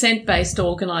a consent-based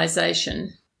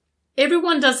organisation,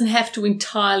 everyone doesn't have to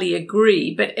entirely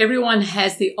agree, but everyone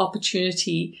has the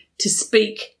opportunity to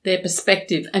speak their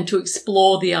perspective and to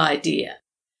explore the idea.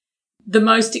 The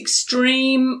most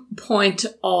extreme point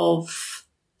of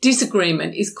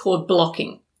disagreement is called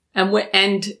blocking.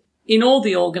 And in all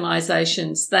the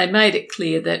organisations, they made it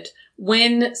clear that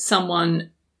when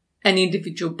an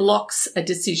individual blocks a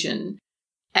decision,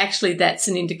 actually that's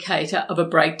an indicator of a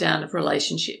breakdown of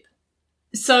relationship.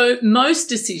 So most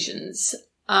decisions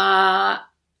are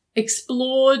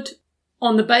explored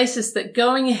on the basis that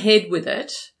going ahead with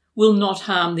it will not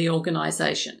harm the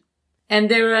organisation. And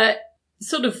there are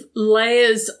sort of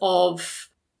layers of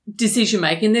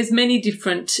decision-making. There's many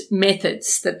different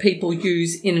methods that people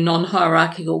use in a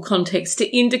non-hierarchical context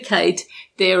to indicate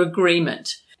their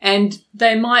agreement. And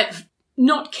they might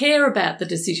not care about the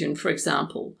decision, for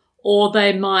example, Or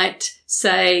they might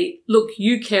say, look,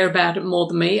 you care about it more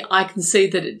than me. I can see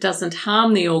that it doesn't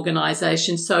harm the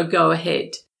organisation, so go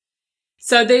ahead.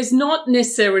 So there's not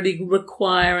necessarily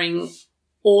requiring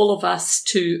all of us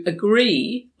to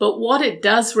agree, but what it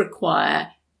does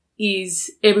require is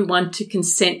everyone to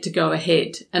consent to go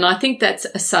ahead. And I think that's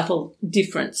a subtle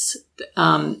difference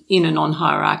in a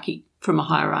non-hierarchy from a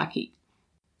hierarchy.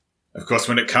 Of course,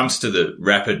 when it comes to the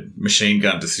rapid machine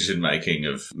gun decision-making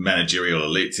of managerial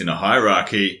elites in a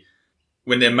hierarchy,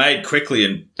 when they're made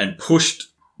quickly and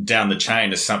pushed down the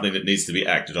chain as something that needs to be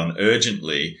acted on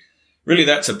urgently, really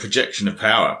that's a projection of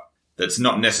power that's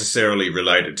not necessarily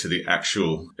related to the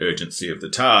actual urgency of the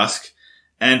task.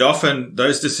 And often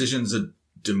those decisions are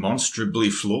demonstrably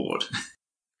flawed.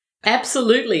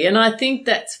 Absolutely. And I think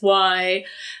that's why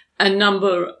a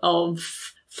number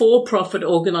of for-profit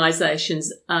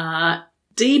organisations are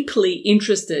deeply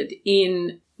interested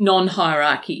in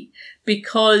non-hierarchy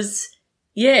because,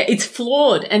 yeah, it's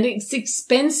flawed and it's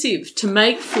expensive to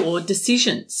make flawed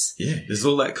decisions. Yeah, there's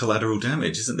all that collateral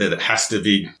damage, isn't there, that has to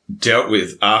be dealt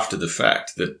with after the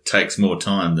fact that takes more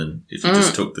time than if you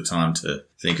just took the time to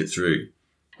think it through.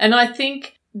 And I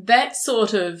think that's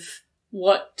sort of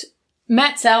what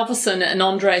Matt Salverson and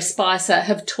Andre Spicer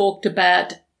have talked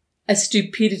about, a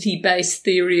stupidity-based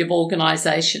theory of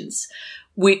organisations,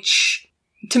 which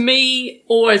to me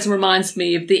always reminds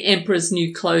me of the Emperor's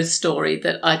New Clothes story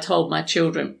that I told my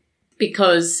children,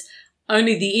 because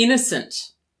only the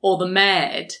innocent or the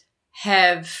mad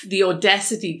have the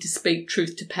audacity to speak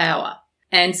truth to power.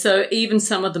 And so even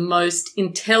some of the most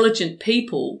intelligent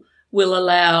people will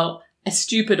allow a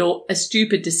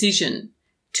stupid decision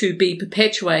to be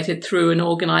perpetuated through an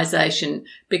organisation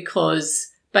because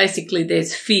basically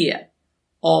there's fear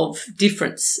of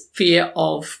difference, fear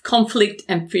of conflict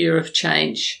and fear of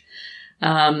change,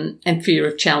 and fear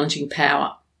of challenging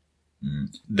power.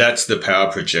 That's the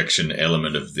power projection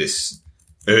element of this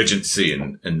urgency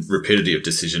and rapidity of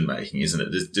decision-making, isn't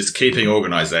it? Just keeping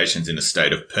organisations in a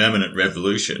state of permanent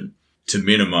revolution to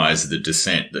minimise the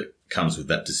dissent that comes with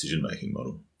that decision-making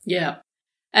model. Yeah.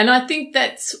 And I think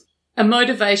that's a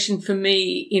motivation for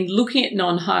me in looking at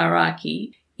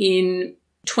non-hierarchy in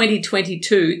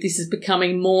 2022, this is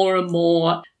becoming more and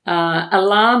more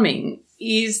alarming,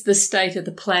 is the state of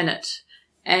the planet.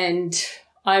 And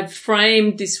I've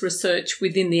framed this research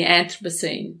within the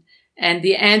Anthropocene. And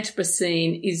the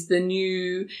Anthropocene is the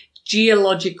new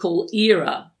geological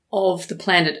era of the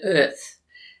planet Earth.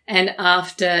 And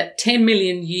after 10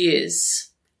 million years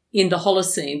in the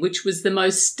Holocene, which was the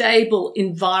most stable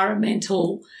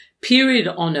environmental period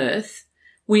on Earth,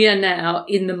 we are now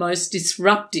in the most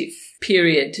disruptive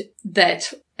period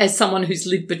that, as someone who's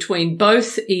lived between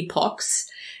both epochs,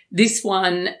 this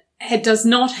one does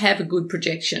not have a good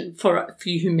projection for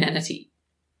humanity.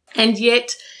 And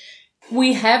yet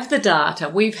we have the data.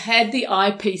 We've had the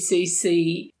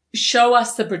IPCC show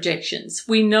us the projections.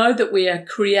 We know that we are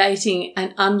creating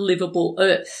an unlivable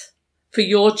Earth for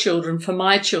your children, for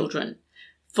my children,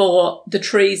 for the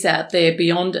trees out there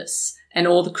beyond us, and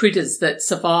all the critters that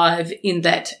survive in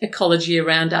that ecology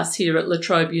around us here at La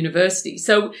Trobe University.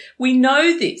 So we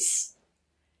know this,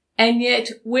 and yet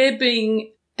we're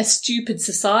being a stupid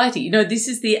society. You know, this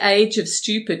is the age of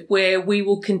stupid, where we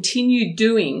will continue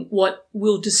doing what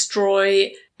will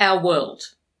destroy our world.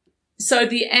 So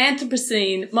the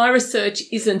Anthropocene, my research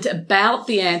isn't about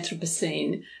the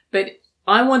Anthropocene, but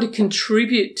I want to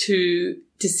contribute to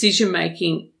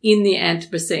decision-making in the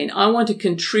Anthropocene. I want to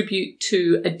contribute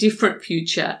to a different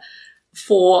future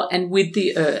for and with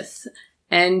the Earth.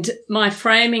 And my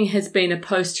framing has been a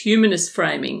post-humanist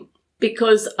framing,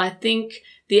 because I think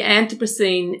the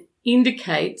Anthropocene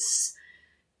indicates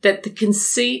that the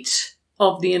conceit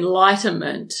of the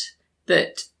Enlightenment,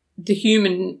 that the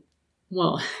human,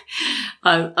 well,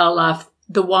 I'll laugh,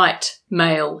 the white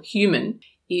male human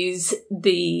is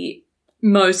the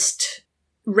most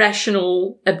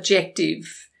rational,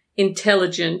 objective,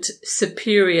 intelligent,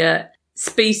 superior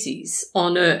species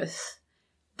on Earth.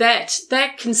 That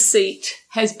conceit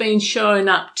has been shown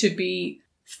up to be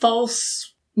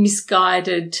false,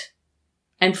 misguided,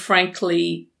 and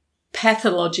frankly,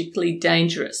 pathologically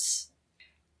dangerous.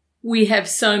 We have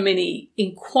so many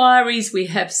inquiries, we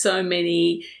have so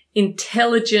many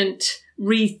intelligent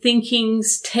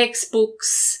rethinkings,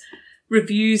 textbooks,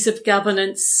 reviews of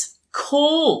governance,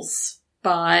 calls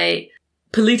by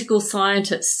political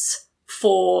scientists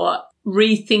for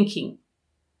rethinking.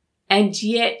 And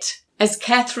yet, as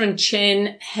Catherine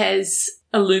Chen has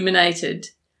illuminated,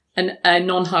 a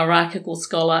non-hierarchical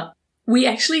scholar, we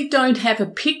actually don't have a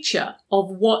picture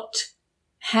of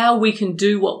how we can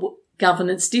do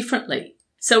governance differently.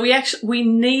 So we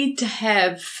need to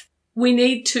have we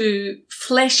need to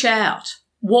flesh out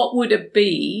what would it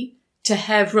be to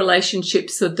have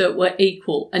relationships that were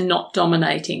equal and not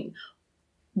dominating.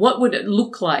 What would it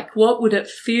look like? What would it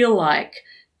feel like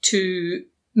to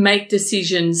make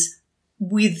decisions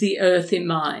with the earth in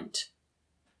mind?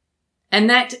 And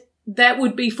that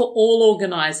would be for all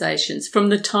organisations, from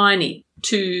the tiny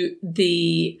to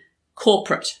the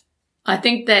corporate. I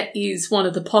think that is one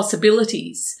of the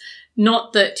possibilities,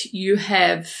 not that you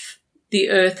have the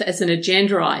earth as an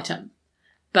agenda item,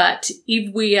 but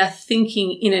if we are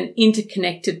thinking in an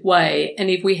interconnected way, and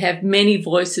if we have many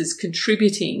voices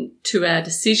contributing to our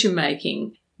decision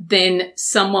making, then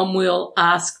someone will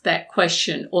ask that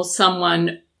question, or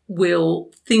someone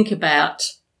will think about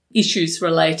issues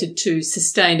related to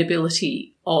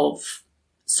sustainability of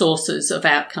sources, of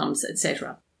outcomes,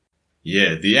 etc.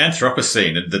 Yeah, the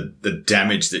Anthropocene and the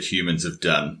damage that humans have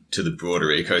done to the broader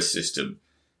ecosystem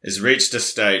has reached a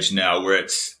stage now where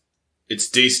it's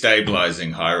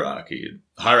destabilizing hierarchy.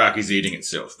 Hierarchy's eating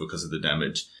itself because of the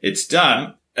damage it's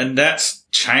done, and that's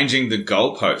changing the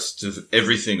goalposts of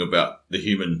everything about the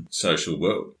human social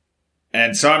world.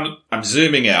 And so I'm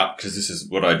zooming out, because this is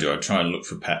what I do. I try and look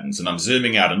for patterns, and I'm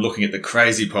zooming out and looking at the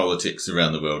crazy politics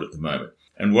around the world at the moment.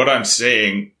 And what I'm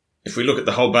seeing, if we look at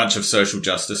the whole bunch of social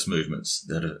justice movements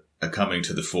that are coming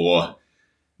to the fore,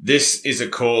 this is a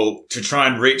call to try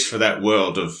and reach for that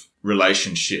world of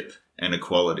relationship and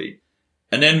equality.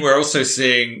 And then we're also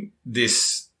seeing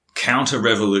this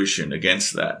counter-revolution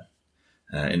against that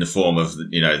in the form of,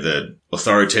 the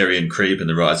authoritarian creep and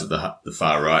the rise of the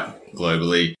far right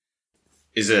globally.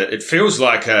 It feels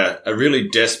like a really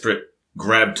desperate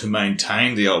grab to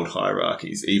maintain the old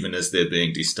hierarchies, even as they're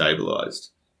being destabilized.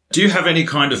 Do you have any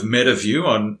kind of meta view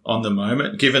on the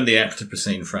moment, given the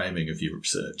Anthropocene framing of your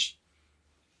research?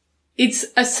 It's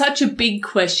such a big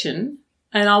question,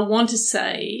 and I want to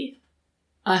say,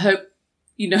 I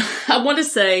want to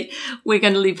say we're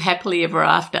going to live happily ever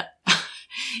after.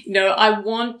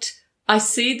 I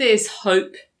see there's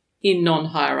hope in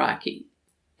non-hierarchy,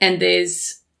 and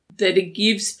that it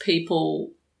gives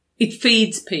people, it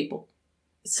feeds people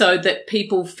so that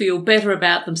people feel better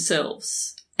about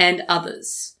themselves and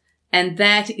others. And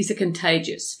that is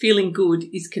contagious. Feeling good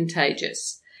is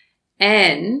contagious.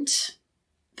 And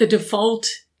the default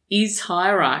is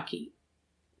hierarchy.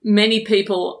 Many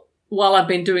people, while I've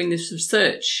been doing this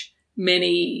research,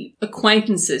 many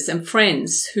acquaintances and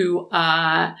friends who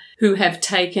have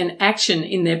taken action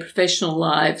in their professional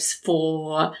lives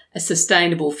for a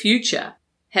sustainable future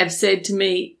have said to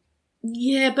me,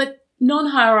 yeah, but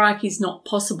non-hierarchy is not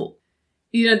possible.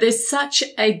 There's such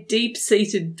a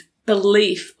deep-seated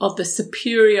belief of the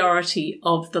superiority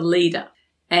of the leader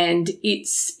and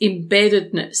its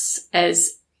embeddedness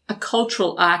as a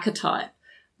cultural archetype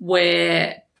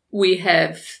where we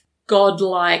have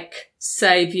godlike,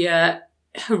 saviour,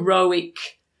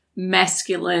 heroic,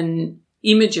 masculine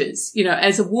images.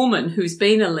 As a woman who's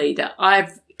been a leader,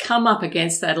 I've come up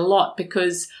against that a lot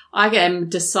because I am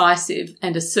decisive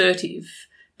and assertive,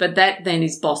 but that then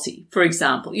is bossy, for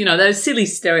example. Those silly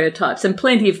stereotypes, and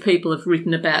plenty of people have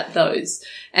written about those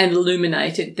and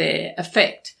illuminated their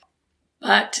effect.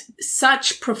 But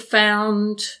such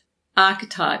profound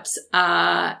archetypes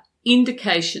are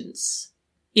indications.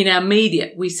 In our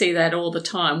media, we see that all the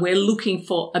time. We're looking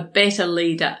for a better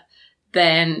leader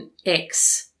than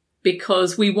X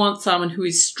because we want someone who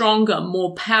is stronger,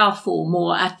 more powerful,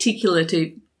 more articulate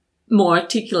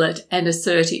and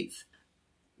assertive.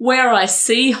 Where I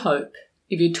see hope,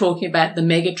 if you're talking about the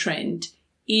mega trend,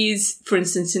 is, for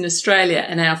instance, in Australia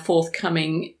and our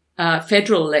forthcoming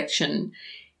federal election,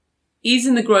 is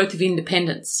in the growth of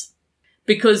independence.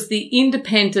 Because the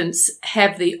independents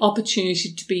have the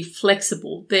opportunity to be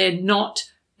flexible. They're not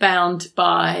bound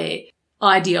by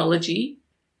ideology.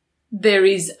 There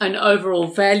is an overall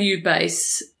value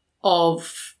base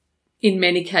of, in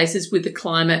many cases with the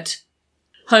climate,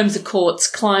 Holmes of Court's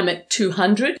Climate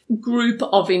 200 group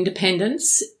of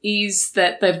independents, is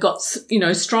that they've got,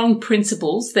 strong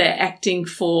principles. They're acting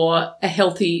for a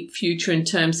healthy future in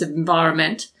terms of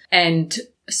environment and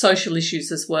social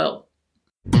issues as well.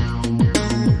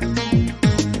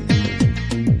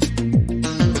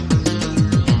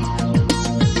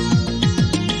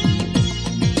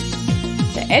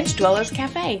 Edge Dwellers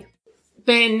Cafe.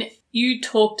 Ben, you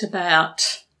talked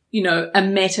about, the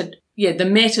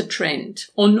meta trend.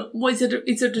 Is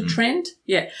it a trend?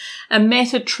 Yeah, a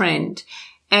meta trend.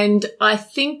 And I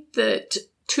think that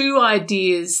two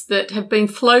ideas that have been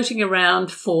floating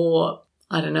around for,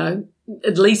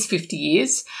 at least 50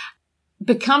 years,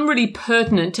 become really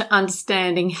pertinent to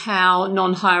understanding how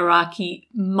non-hierarchy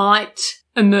might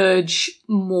emerge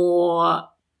more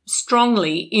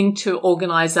strongly into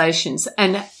organisations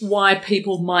and why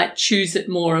people might choose it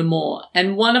more and more.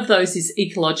 And one of those is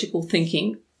ecological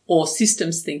thinking or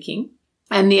systems thinking,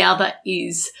 and the other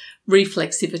is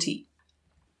reflexivity.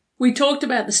 We talked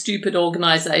about the stupid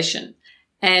organisation,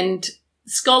 and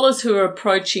scholars who are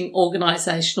approaching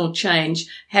organisational change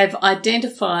have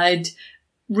identified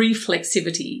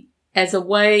reflexivity as a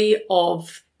way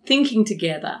of thinking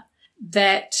together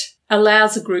that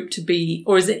allows a group to be,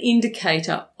 or is an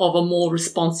indicator of a more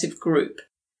responsive group.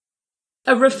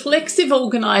 A reflexive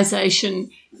organisation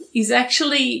is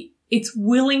actually, it's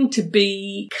willing to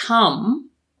become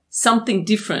something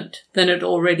different than it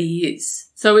already is.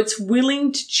 So it's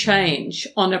willing to change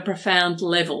on a profound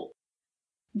level.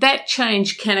 That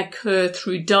change can occur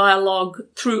through dialogue,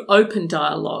 through open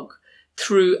dialogue,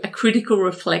 through a critical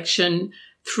reflection,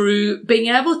 through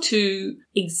being able to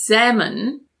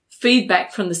examine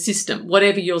feedback from the system,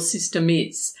 whatever your system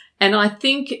is. And I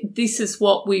think this is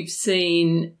what we've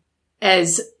seen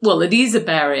as, well, it is a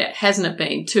barrier, hasn't it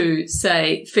been, to,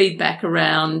 say, feedback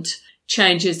around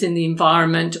changes in the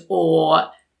environment,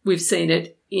 or we've seen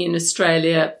it in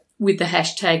Australia with the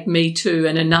hashtag #MeToo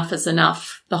and enough is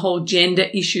enough. The whole gender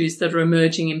issues that are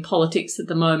emerging in politics at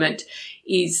the moment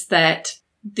is that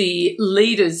the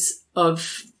leaders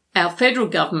of our federal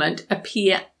government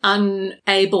appear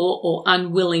unable or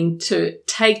unwilling to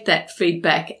take that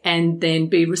feedback and then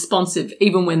be responsive,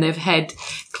 even when they've had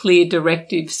clear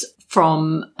directives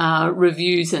from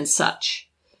reviews and such.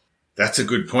 That's a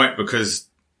good point, because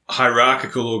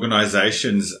hierarchical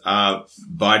organisations are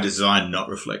by design not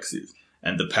reflexive,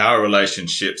 and the power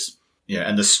relationships,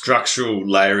 and the structural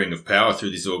layering of power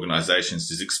through these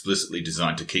organisations is explicitly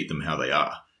designed to keep them how they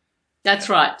are. That's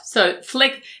right. So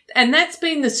and that's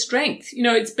been the strength.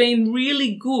 It's been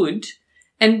really good.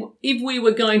 And if we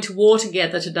were going to war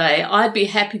together today, I'd be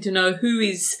happy to know who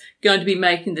is going to be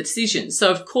making the decisions. So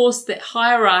of course the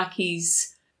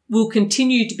hierarchies will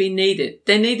continue to be needed.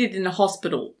 They're needed in a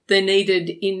hospital. They're needed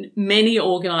in many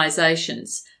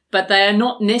organisations, but they are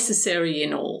not necessary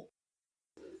in all.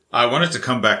 I wanted to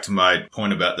come back to my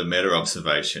point about the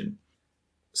meta-observation.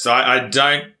 So I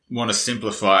don't want to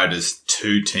simplify it as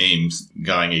two teams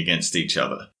going against each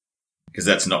other, because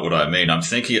that's not what I mean. I'm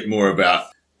thinking it more about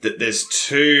that there's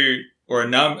two or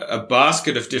a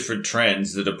basket of different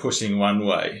trends that are pushing one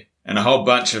way, and a whole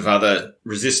bunch of other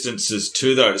resistances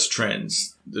to those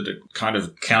trends that are kind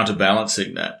of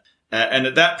counterbalancing that.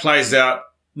 And that plays out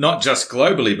not just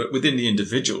globally, but within the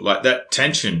individual, like that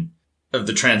tension of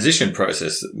the transition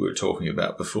process that we were talking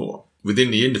about before.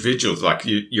 Within the individuals, like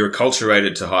you're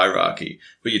acculturated to hierarchy,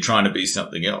 but you're trying to be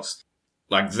something else.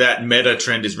 Like that meta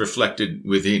trend is reflected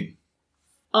within.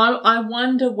 I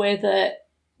wonder whether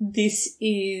this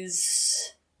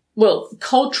is,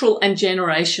 cultural and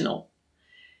generational.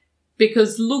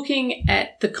 Because looking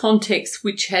at the context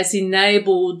which has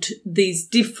enabled these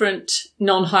different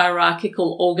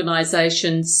non-hierarchical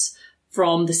organisations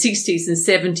from the 60s and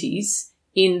 70s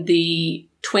in the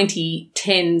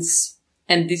 2010s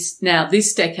and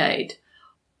this decade,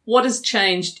 what has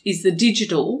changed is the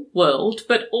digital world,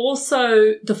 but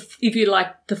also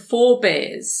the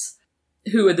forebears,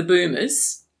 who are the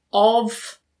boomers,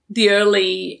 of the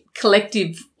early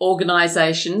collectivist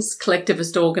organisations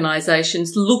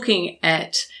looking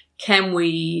at, can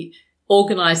we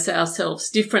organise ourselves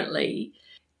differently?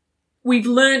 We've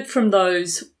learnt from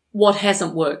those what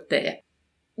hasn't worked there.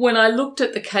 When I looked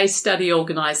at the case study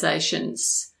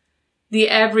organisations, the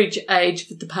average age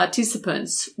of the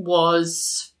participants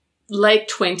was late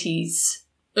 20s,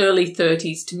 early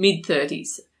 30s to mid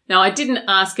 30s. Now, I didn't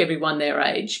ask everyone their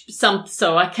age,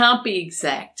 so I can't be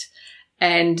exact.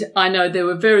 And I know there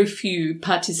were very few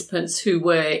participants who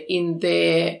were in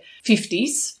their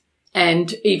 50s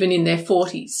and even in their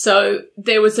 40s. So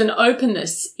there was an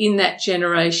openness in that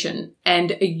generation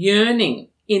and a yearning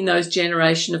in those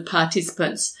generation of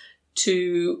participants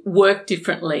to work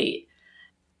differently.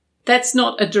 That's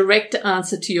not a direct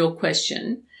answer to your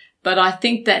question, but I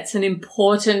think that's an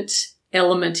important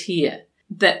element here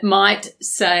that might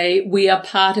say we are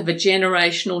part of a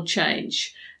generational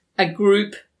change, a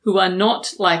group who are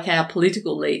not like our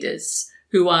political leaders,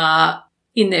 who are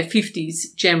in their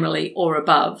 50s generally or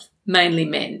above, mainly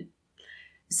men.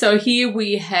 So here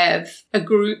we have a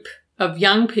group of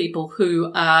young people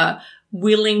who are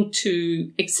willing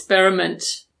to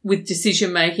experiment with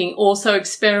decision-making, also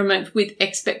experiment with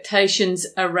expectations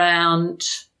around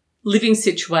living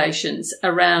situations,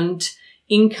 around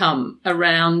income,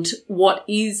 around what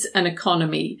is an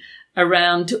economy,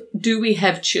 around do we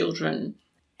have children,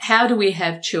 how do we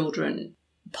have children,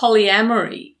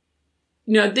 polyamory.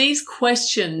 These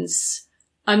questions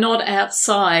are not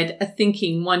outside a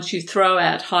thinking once you throw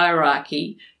out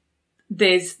hierarchy.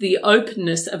 There's the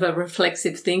openness of a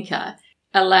reflexive thinker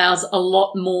allows a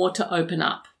lot more to open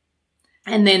up.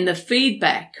 And then the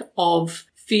feedback of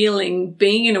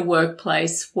being in a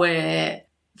workplace where,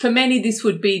 for many, this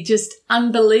would be just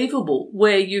unbelievable,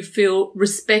 where you feel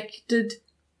respected,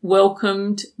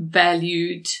 welcomed,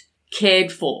 valued,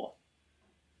 cared for.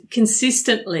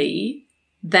 Consistently,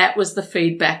 that was the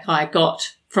feedback I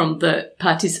got from the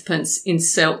participants in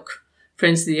SELC,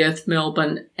 Friends of the Earth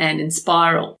Melbourne, and in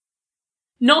Spiral.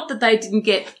 Not that they didn't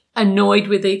get annoyed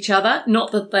with each other,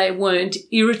 not that they weren't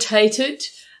irritated,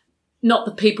 not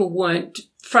that people weren't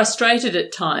frustrated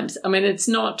at times. I mean, it's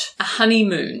not a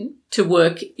honeymoon to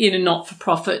work in a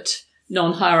not-for-profit,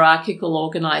 non-hierarchical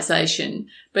organisation,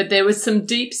 but there were some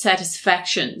deep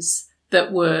satisfactions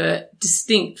that were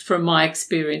distinct from my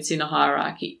experience in a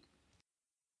hierarchy.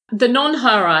 The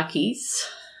non-hierarchies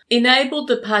enabled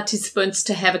the participants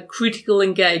to have a critical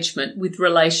engagement with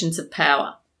relations of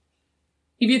power.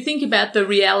 If you think about the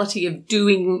reality of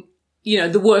doing,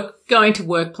 the work, going to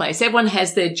workplace, everyone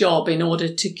has their job in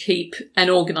order to keep an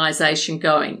organisation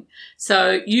going.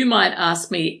 So you might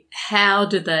ask me, how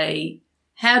does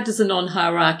a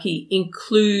non-hierarchy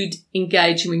include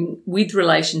engaging with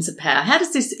relations of power? How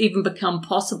does this even become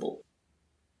possible?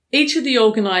 Each of the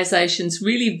organisations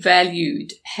really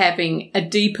valued having a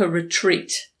deeper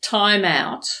retreat, time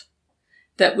out,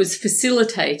 that was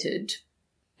facilitated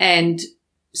and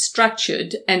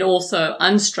structured and also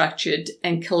unstructured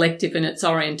and collective in its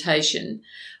orientation,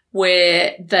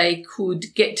 where they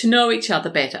could get to know each other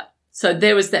better. So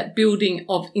there was that building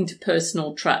of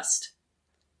interpersonal trust.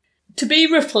 To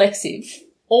be reflexive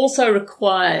also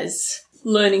requires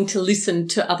learning to listen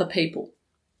to other people,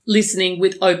 listening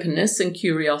with openness and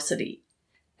curiosity.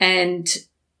 And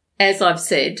as I've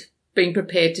said, being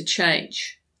prepared to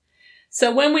change.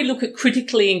 So when we look at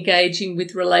critically engaging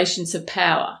with relations of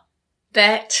power,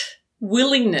 that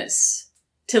willingness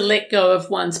to let go of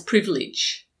one's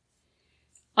privilege,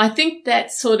 I think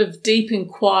that sort of deep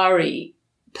inquiry,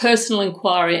 personal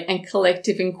inquiry and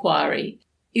collective inquiry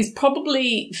is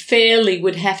probably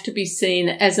would have to be seen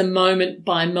as a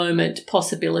moment-by-moment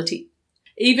possibility.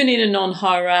 Even in a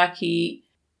non-hierarchy,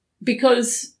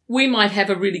 because we might have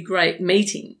a really great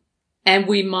meeting and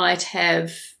we might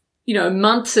have,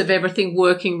 months of everything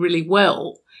working really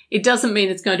well, it doesn't mean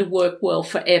it's going to work well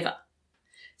forever.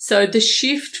 So the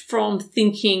shift from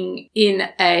thinking in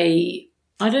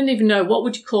I don't even know, what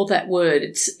would you call that word?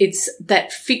 It's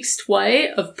that fixed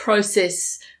way of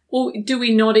process. Or do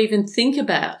we not even think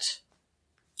about?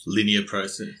 Linear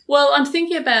process. Well, I'm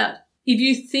thinking about, if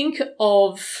you think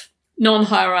of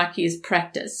non-hierarchy as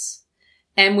practice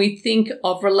and we think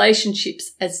of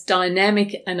relationships as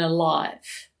dynamic and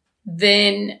alive,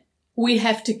 then we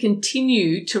have to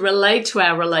continue to relate to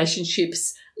our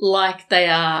relationships like they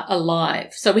are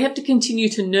alive. So we have to continue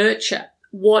to nurture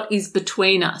what is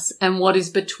between us and what is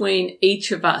between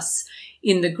each of us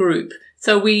in the group.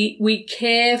 So we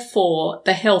care for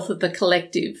the health of the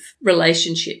collective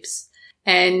relationships,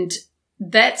 and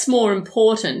that's more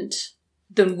important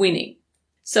than winning.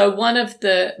 So one of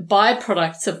the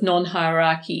byproducts of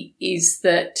non-hierarchy is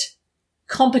that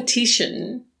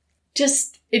competition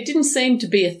it didn't seem to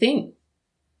be a thing.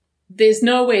 There's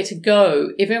nowhere to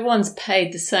go. If everyone's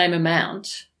paid the same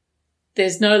amount,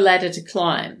 there's no ladder to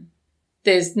climb.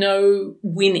 There's no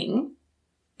winning.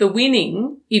 The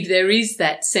winning, if there is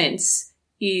that sense,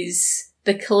 is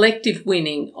the collective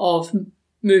winning of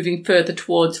moving further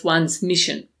towards one's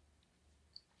mission.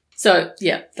 So,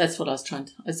 yeah, that's what I just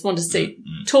want to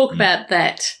talk about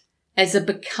that as a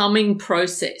becoming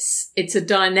process. It's a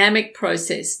dynamic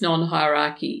process,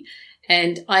 non-hierarchy.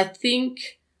 And I think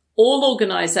all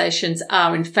organisations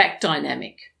are in fact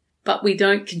dynamic, but we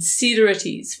don't consider it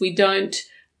is.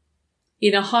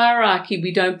 In a hierarchy,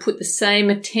 we don't put the same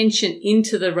attention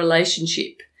into the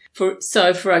relationship. For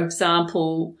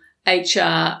example,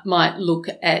 HR might look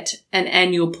at an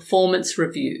annual performance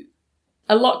review.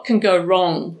 A lot can go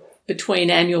wrong between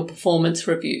annual performance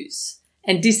reviews,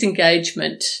 and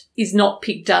disengagement is not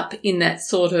picked up in that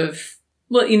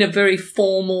in a very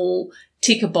formal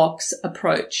tick-a-box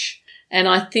approach. And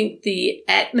I think the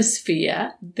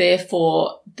atmosphere,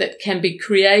 therefore, that can be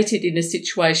created in a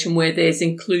situation where there's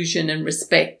inclusion and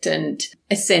respect and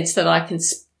a sense that I can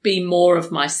be more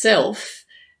of myself.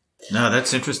 No,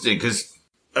 that's interesting, because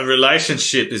a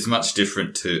relationship is much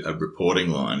different to a reporting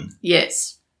line.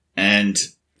 Yes. And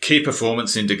key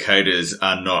performance indicators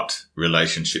are not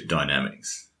relationship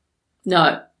dynamics.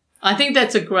 No, I think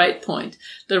that's a great point.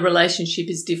 The relationship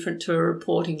is different to a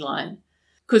reporting line,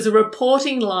 because a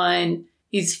reporting line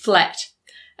is flat.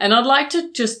 And I'd like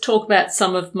to just talk about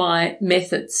some of my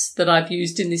methods that I've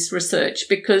used in this research,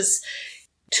 because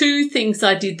two things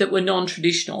I did that were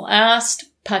non-traditional. I asked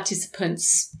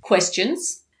participants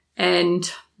questions,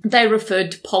 and they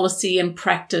referred to policy and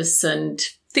practice and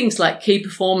things like key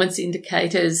performance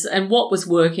indicators and what was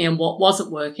working and what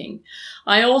wasn't working.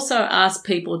 I also asked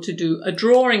people to do a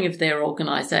drawing of their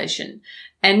organisation,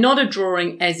 and not a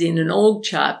drawing as in an org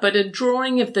chart, but a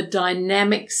drawing of the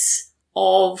dynamics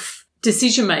of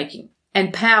decision-making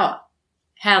and power,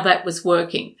 how that was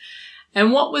working.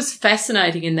 And what was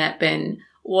fascinating in that, Ben,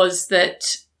 was that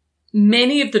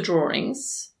many of the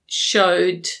drawings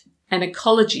showed an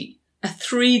ecology, a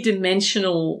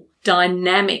three-dimensional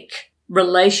dynamic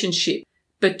relationship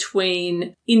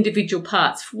between individual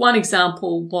parts. One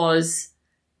example was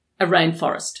a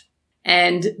rainforest,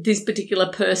 and this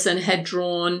particular person had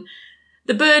drawn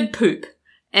the bird poop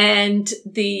and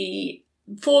the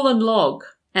fallen log,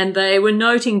 and they were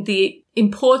noting the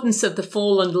importance of the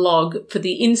fallen log for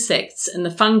the insects and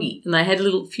the fungi, and they had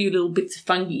few little bits of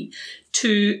fungi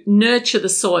to nurture the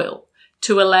soil,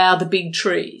 to allow the big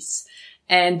trees,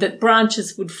 and that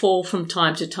branches would fall from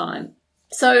time to time.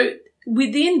 So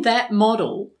within that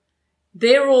model,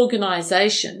 their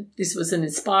organisation, this was an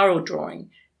spiral drawing,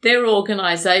 their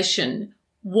organisation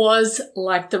was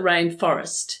like the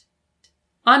rainforest.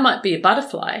 I might be a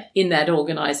butterfly in that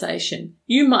organisation.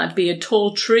 You might be a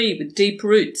tall tree with deep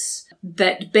roots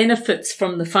that benefits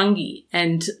from the fungi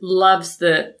and loves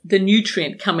the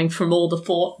nutrient coming from all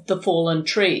the fallen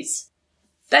trees.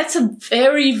 That's a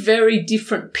very, very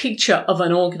different picture of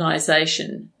an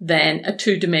organisation than a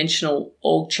two-dimensional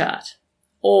org chart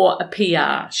or a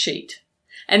PR sheet.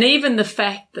 And even the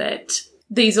fact that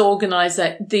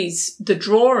the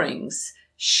drawings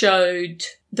showed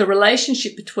the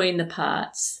relationship between the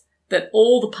parts, that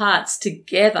all the parts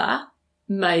together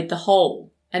made the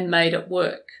whole and made it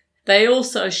work. They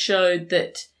also showed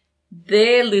that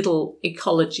their little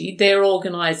ecology, their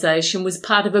organisation, was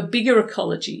part of a bigger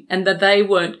ecology, and that they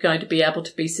weren't going to be able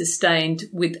to be sustained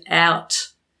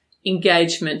without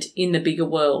engagement in the bigger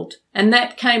world. And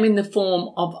that came in the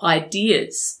form of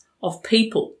ideas, of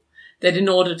people, that in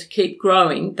order to keep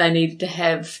growing, they needed to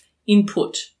have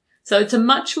input. So it's a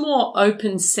much more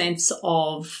open sense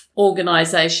of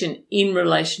organisation in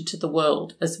relation to the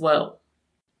world as well.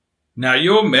 Now,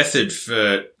 your method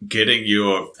for getting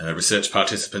your research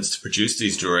participants to produce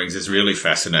these drawings is really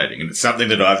fascinating, and it's something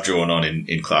that I've drawn on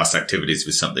in class activities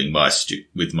with my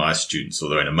students,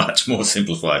 although in a much more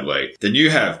simplified way than you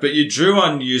have. But you drew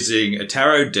on using a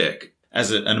tarot deck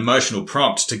as an emotional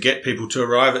prompt to get people to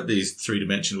arrive at these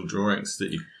three-dimensional drawings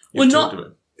that you've talked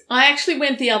about. I actually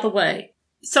went the other way.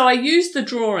 So I used the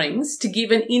drawings to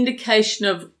give an indication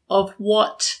of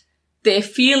what their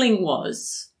feeling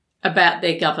was about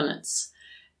their governance.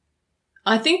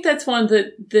 I think that's one of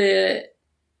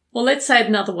well, let's say it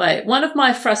another way. One of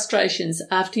my frustrations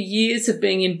after years of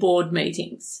being in board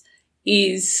meetings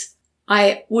is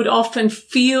I would often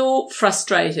feel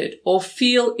frustrated or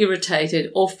feel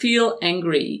irritated or feel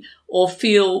angry or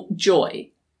feel joy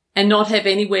and not have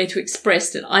anywhere to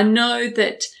express it. I know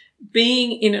that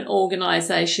being in an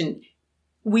organisation,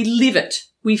 we live it,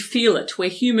 we feel it, we're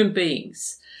human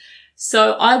beings.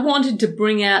 So I wanted to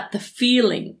bring out the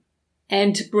feeling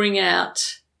and to bring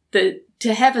out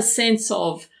to have a sense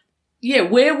of,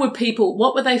 where were people,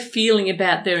 what were they feeling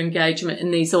about their engagement in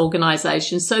these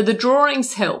organisations? So the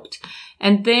drawings helped.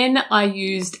 And then I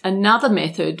used another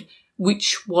method,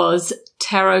 which was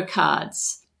tarot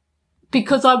cards,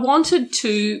 because I wanted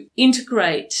to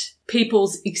integrate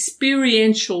people's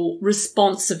experiential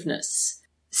responsiveness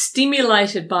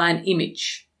stimulated by an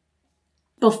image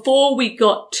before we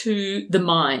got to the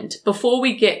mind, before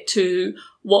we get to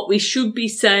what we should be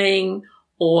saying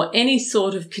or any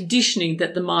sort of conditioning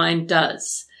that the mind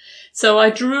does. So I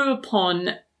drew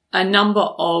upon a number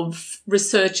of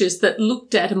researchers that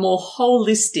looked at a more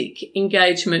holistic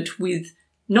engagement with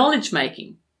knowledge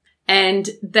making, and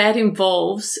that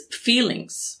involves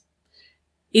feelings.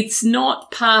 It's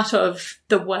not part of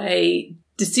the way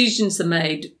decisions are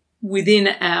made within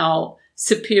our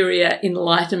superior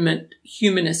enlightenment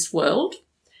humanist world.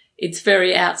 It's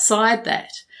very outside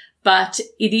that, but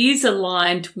it is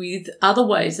aligned with other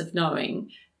ways of knowing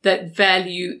that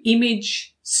value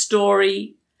image,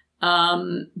 story,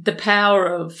 the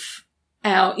power of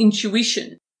our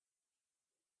intuition.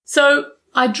 So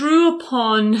I drew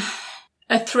upon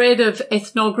a thread of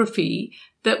ethnography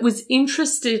that was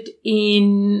interested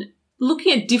in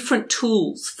looking at different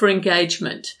tools for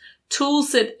engagement,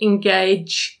 tools that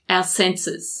engage our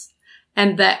senses.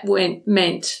 And that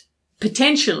meant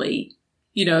potentially,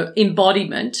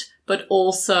 embodiment, but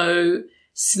also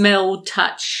smell,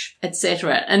 touch,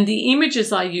 etc. And the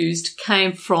images I used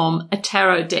came from a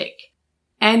tarot deck.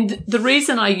 And the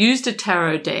reason I used a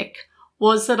tarot deck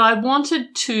was that I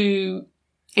wanted to,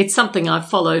 it's something I've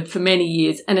followed for many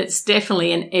years, and it's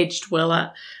definitely an edge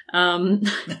dweller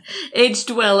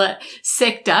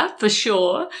sector for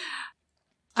sure.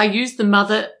 I used the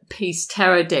Mother Peace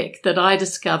tarot deck that I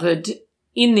discovered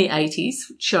in the 80s,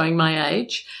 showing my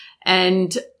age,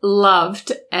 and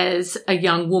loved as a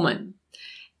young woman,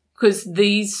 because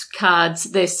these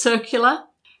cards, they're circular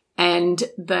and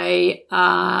they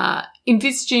are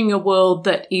envisaging a world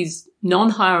that is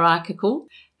non-hierarchical,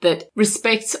 that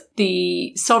respects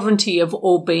the sovereignty of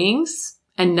all beings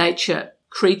and nature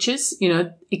creatures,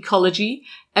 ecology,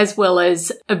 as well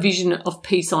as a vision of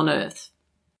peace on earth.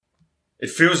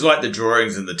 It feels like the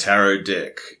drawings in the tarot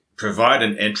deck provide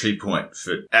an entry point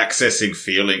for accessing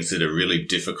feelings that are really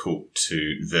difficult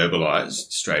to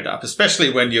verbalise straight up,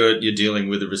 especially when you're dealing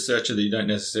with a researcher that you don't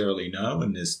necessarily know,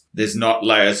 and there's not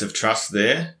layers of trust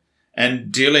there,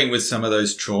 and dealing with some of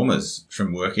those traumas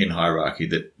from working in hierarchy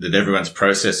that everyone's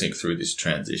processing through this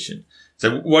transition.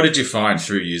 So what did you find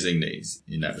through using these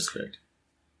in that respect?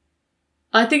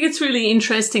 I think it's really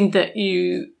interesting that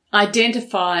you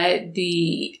identify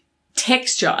the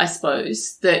texture, I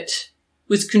suppose, that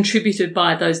was contributed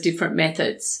by those different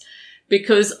methods,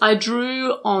 because I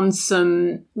drew on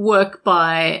some work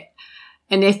by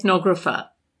an ethnographer,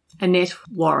 Annette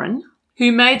Warren,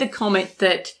 who made the comment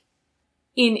that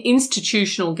in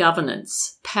institutional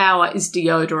governance, power is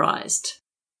deodorized.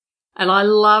 And I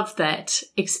love that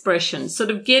expression, sort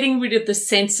of getting rid of the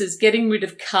senses, getting rid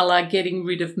of colour, getting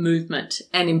rid of movement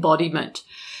and embodiment.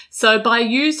 So by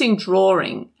using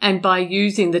drawing and by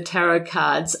using the tarot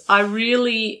cards, I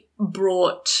really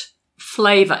brought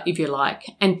flavour, if you like,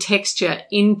 and texture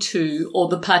into, or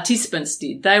the participants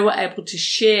did. They were able to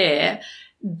share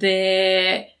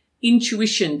their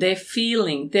intuition, their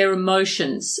feeling, their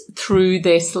emotions through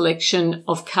their selection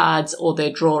of cards or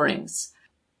their drawings.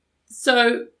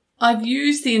 So I've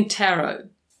used the tarot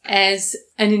as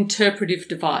an interpretive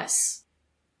device.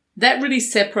 That really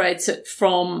separates it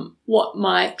from what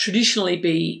might traditionally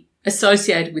be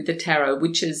associated with the tarot,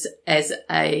 which is as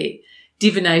a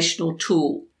divinational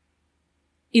tool.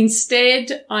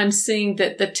 Instead, I'm seeing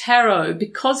that the tarot,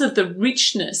 because of the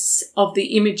richness of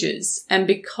the images and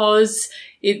because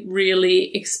it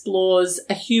really explores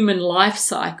a human life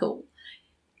cycle,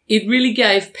 it really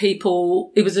gave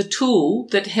people, it was a tool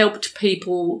that helped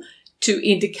people to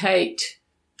indicate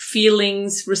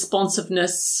feelings,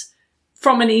 responsiveness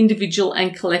from an individual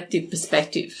and collective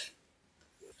perspective.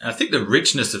 I think the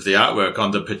richness of the artwork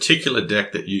on the particular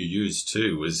deck that you used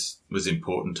too was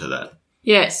important to that.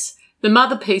 Yes. The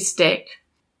Mother Peace deck,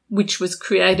 which was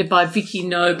created by Vicky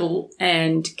Noble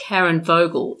and Karen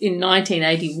Vogel in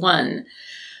 1981,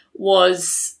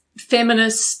 was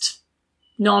feminist,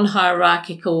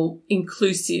 non-hierarchical,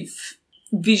 inclusive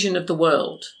vision of the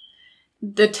world.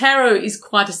 The tarot is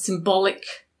quite a symbolic,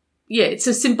 it's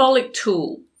a symbolic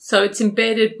tool. So it's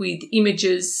embedded with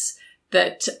images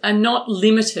that are not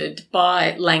limited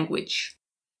by language.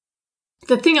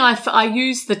 The thing I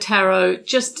use the tarot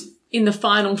just in the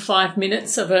final 5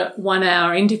 minutes of a 1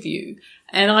 hour interview.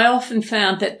 And I often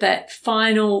found that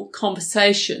final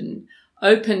conversation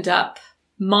opened up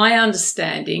my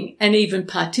understanding and even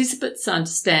participants'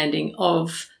 understanding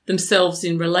of themselves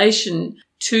in relation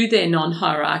to their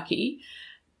non-hierarchy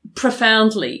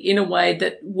profoundly in a way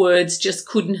that words just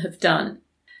couldn't have done.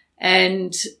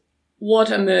 And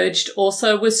what emerged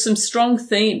also was some strong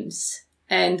themes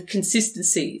and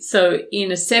consistency. So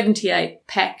in a 78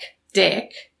 pack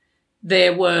deck,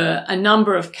 there were a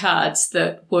number of cards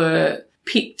that were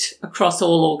picked across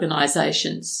all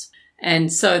organisations.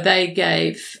 And so they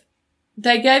gave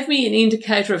me an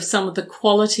indicator of some of the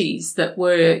qualities that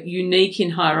were unique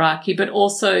in hierarchy, but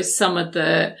also some of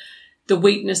the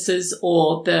weaknesses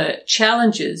or the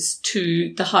challenges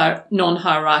to the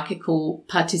non-hierarchical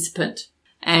participant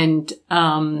and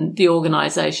the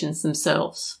organisations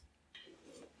themselves.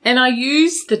 And I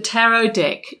used the tarot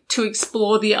deck to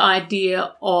explore the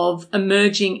idea of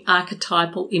emerging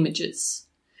archetypal images.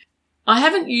 I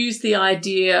haven't used the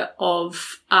idea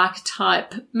of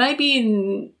archetype maybe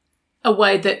in a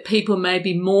way that people may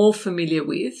be more familiar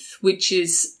with, which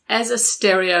is as a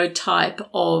stereotype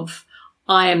of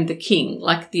I am the king,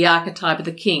 like the archetype of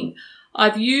the king.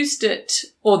 I've used it,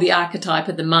 or the archetype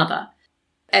of the mother,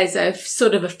 as a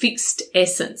sort of a fixed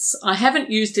essence. I haven't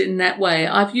used it in that way.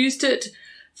 I've used it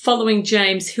following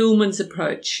James Hillman's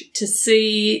approach to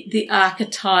see the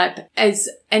archetype as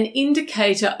an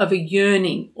indicator of a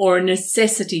yearning or a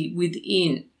necessity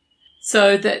within.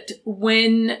 So that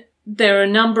when there are a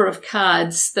number of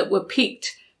cards that were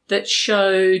picked that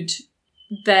showed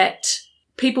that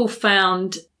people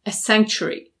found a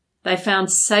sanctuary. They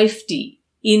found safety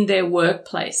in their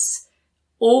workplace.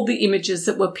 All the images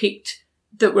that were picked,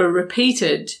 that were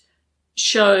repeated,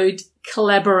 showed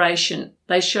collaboration.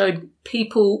 They showed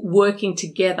people working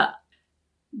together.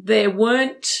 There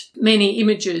weren't many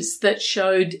images that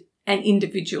showed an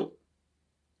individual.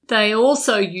 They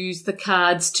also used the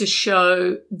cards to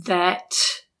show that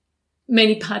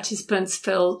many participants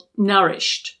felt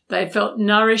nourished. They felt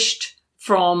nourished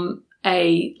from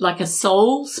a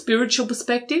soul, spiritual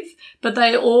perspective, but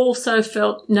they also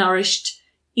felt nourished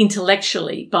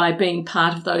intellectually by being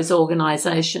part of those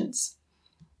organisations.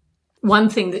 One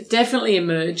thing that definitely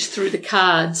emerged through the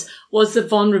cards was the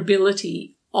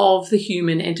vulnerability of the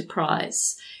human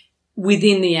enterprise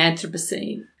within the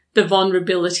Anthropocene, the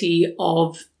vulnerability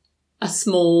of a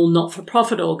small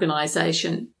not-for-profit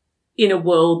organisation in a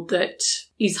world that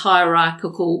is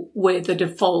hierarchical, where the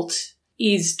default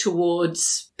is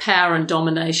towards power and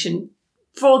domination,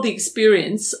 for the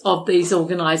experience of these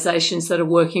organisations that are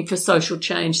working for social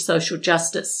change, social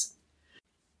justice.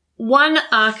 One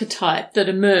archetype that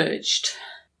emerged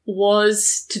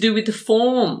was to do with the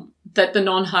form that the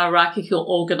non-hierarchical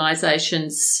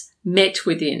organisations met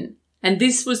within, and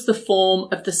this was the form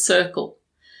of the circle.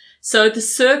 So the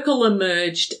circle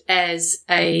emerged as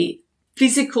a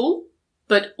physical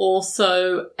but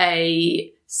also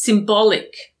a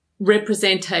symbolic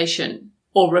representation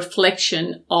or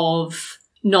reflection of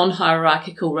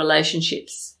non-hierarchical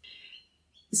relationships.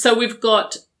 So we've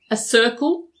got a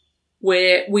circle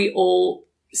where we all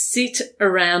sit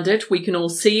around it. We can all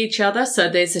see each other. So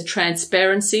there's a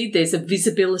transparency, there's a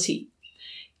visibility.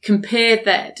 Compare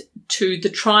that to the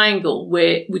triangle,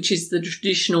 which is the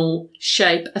traditional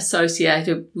shape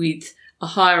associated with a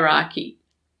hierarchy.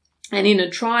 And in a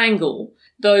triangle,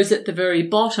 those at the very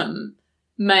bottom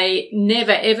may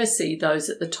never ever see those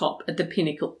at the top, at the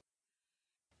pinnacle.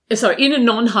 So in a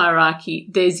non-hierarchy,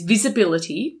 there's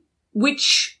visibility,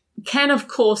 which can of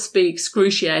course be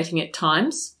excruciating at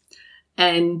times.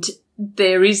 And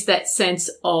there is that sense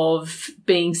of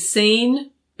being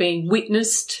seen, being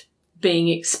witnessed, being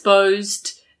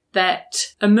exposed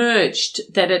that emerged,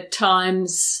 that at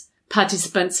times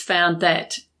participants found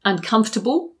that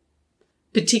uncomfortable,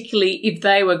 particularly if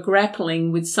they were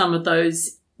grappling with some of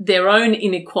their own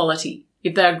inequality,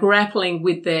 if they're grappling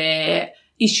with their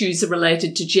issues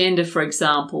related to gender, for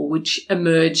example, which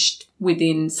emerged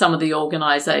within some of the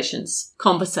organisations'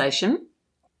 conversation.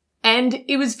 And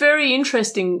it was very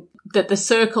interesting that the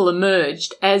circle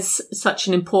emerged as such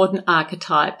an important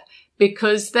archetype,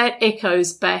 because that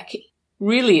echoes back,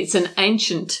 really it's an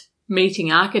ancient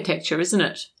meeting architecture, isn't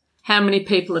it? How many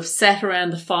people have sat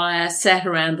around the fire, sat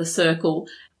around the circle,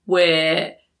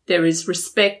 where there is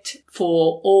respect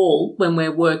for all when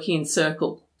we're working in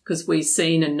circle, because we're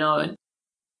seen and known.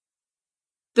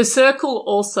 The circle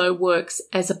also works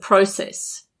as a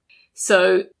process.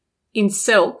 So in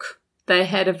Selk, they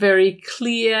had a very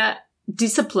clear,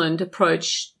 disciplined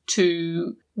approach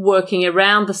to working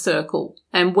around the circle.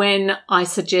 And when I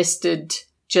suggested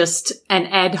just an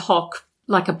ad hoc,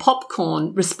 like a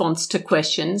popcorn response to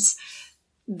questions,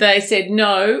 they said,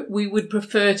 no, we would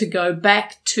prefer to go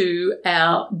back to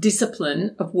our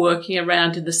discipline of working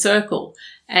around in the circle.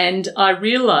 And I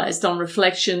realised on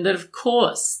reflection that, of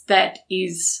course,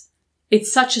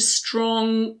 it's such a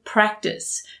strong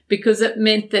practice, because it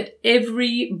meant that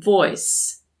every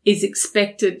voice is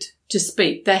expected to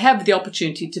speak. They have the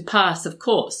opportunity to pass, of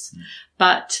course,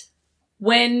 but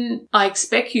when I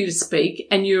expect you to speak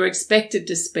and you're expected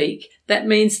to speak, that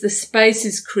means the space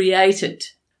is created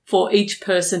for each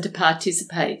person to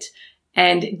participate,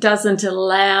 and it doesn't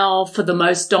allow for the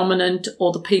most dominant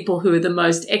or the people who are the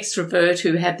most extrovert,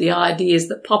 who have the ideas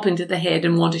that pop into the head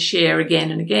and want to share again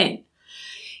and again.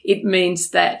 It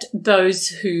means that those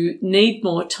who need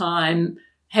more time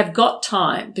have got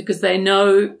time, because they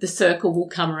know the circle will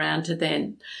come around to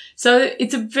them. So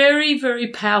it's a very, very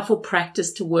powerful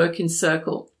practice to work in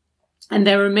circle. And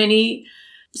there are many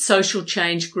social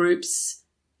change groups,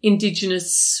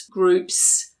 Indigenous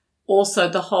groups, also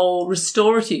the whole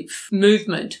restorative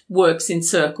movement works in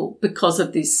circle because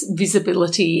of this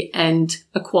visibility and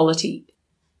equality.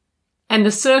 And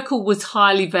the circle was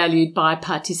highly valued by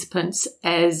participants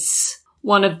as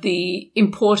one of the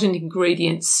important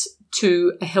ingredients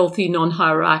to a healthy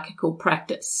non-hierarchical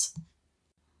practice.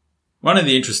 One of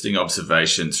the interesting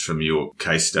observations from your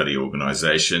case study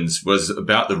organisations was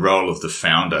about the role of the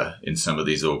founder in some of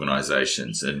these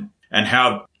organisations, and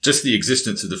how just the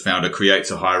existence of the founder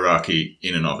creates a hierarchy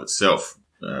in and of itself,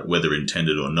 whether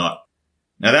intended or not.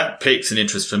 Now that piques an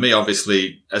interest for me,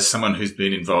 obviously, as someone who's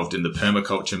been involved in the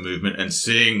permaculture movement and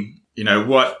seeing,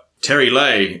 what Terry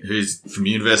Lay, who's from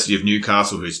University of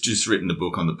Newcastle, who's just written a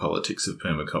book on the politics of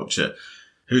permaculture,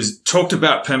 who's talked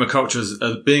about permaculture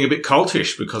as being a bit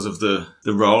cultish because of the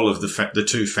role of the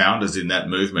two founders in that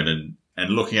movement and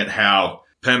looking at how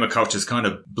permaculture's kind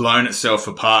of blown itself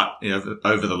apart,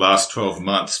 over the last 12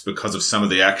 months because of some of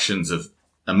the actions of,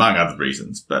 among other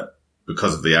reasons, but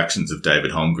because of the actions of David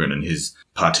Holmgren and his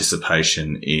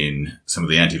participation in some of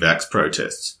the anti-vax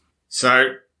protests.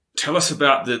 So tell us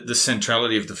about the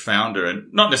centrality of the founder,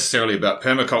 and not necessarily about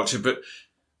permaculture, but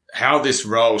how this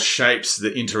role shapes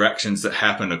the interactions that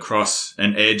happen across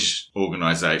an EDGE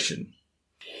organisation.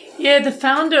 Yeah, the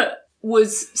founder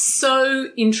was so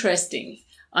interesting,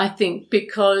 I think,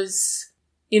 because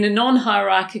in a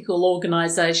non-hierarchical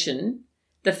organisation,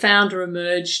 the founder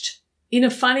emerged in a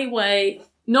funny way,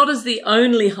 not as the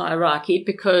only hierarchy,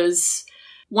 because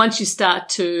once you start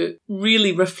to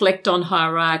really reflect on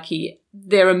hierarchy,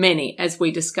 there are many, as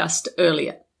we discussed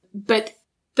earlier. But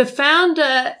the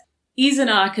founder is an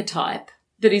archetype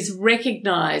that is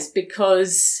recognised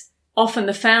because often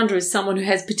the founder is someone who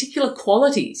has particular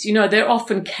qualities. They're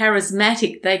often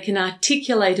charismatic. They can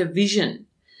articulate a vision.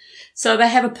 So they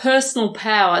have a personal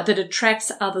power that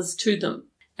attracts others to them.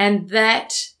 And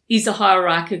that is a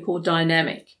hierarchical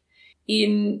dynamic.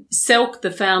 In Selk,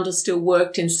 the founder still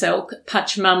worked in Selk.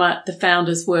 Pachamama, the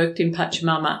founders worked in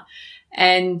Pachamama.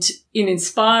 And in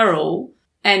Inspiral,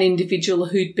 an individual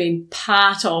who'd been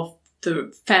part of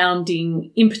the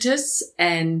founding impetus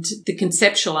and the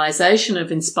conceptualization of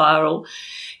Inspiral,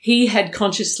 he had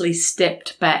consciously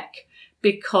stepped back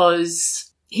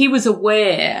because he was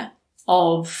aware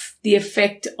of the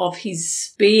effect of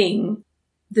his being,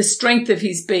 the strength of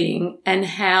his being, and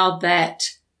how that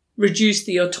reduced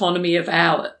the autonomy of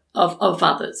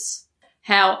others,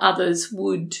 how others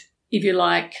would, if you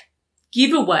like,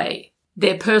 give away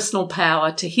their personal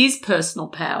power to his personal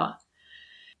power.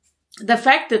 The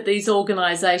fact that these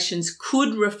organisations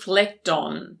could reflect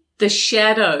on the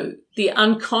shadow, the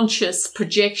unconscious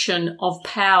projection of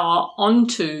power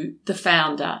onto the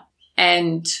founder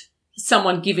and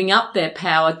someone giving up their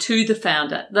power to the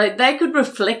founder. They could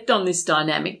reflect on this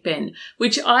dynamic, Ben,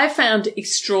 which I found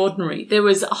extraordinary. There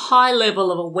was a high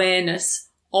level of awareness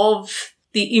of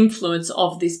the influence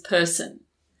of this person.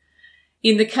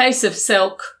 In the case of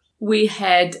Selk, we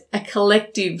had a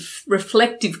collective,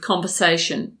 reflective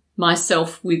conversation,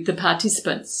 myself with the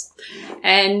participants,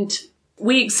 and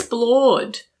we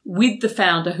explored with the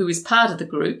founder, who is part of the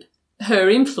group, her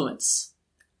influence.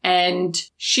 And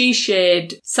she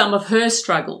shared some of her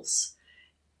struggles.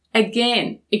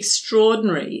 Again,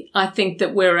 extraordinary. I think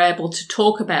that we're able to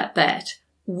talk about that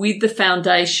with the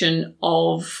foundation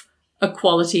of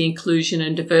equality, inclusion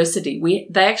and diversity.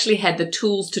 They actually had the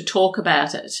tools to talk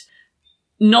about it.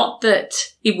 Not that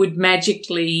it would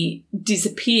magically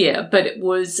disappear, but it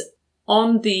was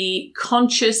on the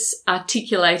conscious,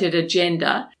 articulated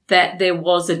agenda that there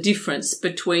was a difference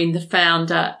between the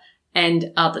founder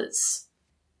and others.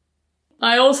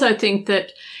 I also think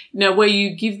that, where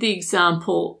you give the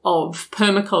example of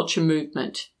permaculture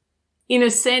movement, in a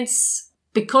sense,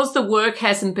 because the work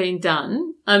hasn't been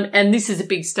done, and this is a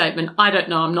big statement, I don't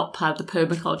know, I'm not part of the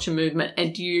permaculture movement,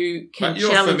 and you can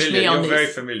challenge me on this. You're very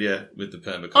familiar with the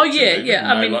permaculture movement.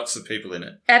 Yeah. I mean, lots of people in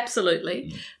it.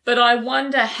 Absolutely. But I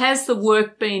wonder, has the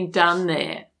work been done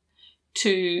there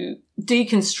to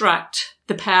deconstruct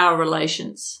the power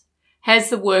relations?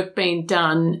 Has the work been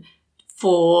done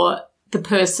for the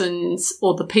persons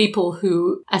or the people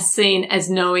who are seen as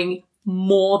knowing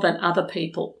more than other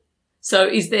people? So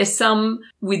is there some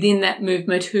within that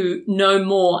movement who know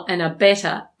more and are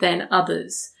better than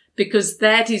others? Because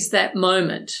that is that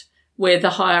moment where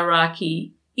the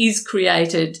hierarchy is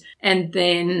created, and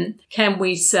then can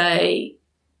we say,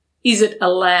 is it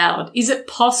allowed? Is it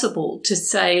possible to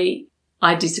say,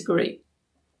 I disagree?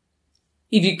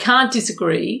 If you can't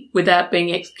disagree without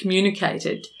being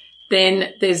excommunicated,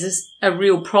 then there's a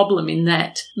real problem in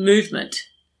that movement,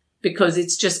 because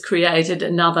it's just created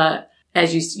another,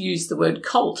 as you use the word,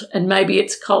 cult, and maybe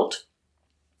it's cult.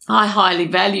 I highly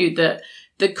value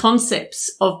the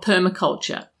concepts of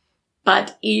permaculture,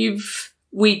 but if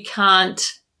we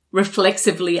can't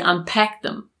reflexively unpack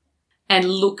them and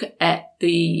look at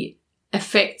the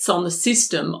effects on the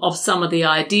system of some of the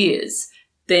ideas,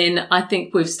 then I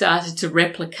think we've started to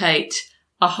replicate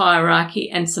a hierarchy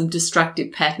and some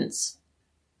destructive patterns.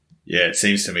 Yeah, it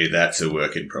seems to me that's a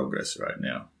work in progress right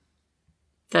now.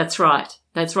 That's right.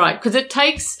 Because it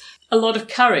takes a lot of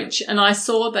courage. And I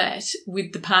saw that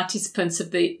with the participants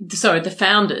of the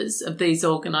founders of these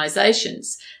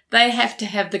organisations. They have to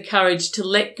have the courage to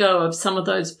let go of some of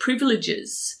those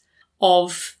privileges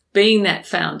of being that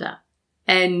founder.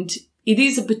 And it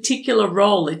is a particular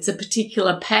role. It's a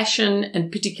particular passion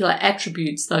and particular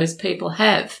attributes those people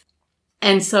have.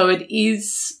 And so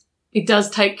it does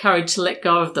take courage to let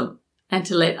go of them and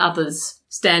to let others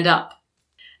stand up.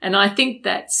 And I think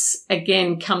that's,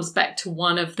 again, comes back to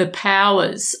one of the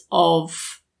powers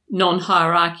of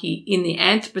non-hierarchy in the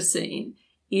Anthropocene,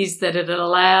 is that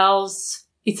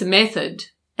it's a method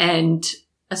and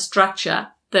a structure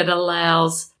that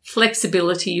allows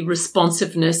flexibility,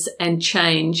 responsiveness, and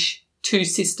change to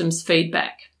systems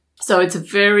feedback. So it's a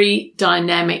very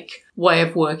dynamic way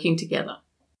of working together.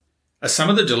 Are some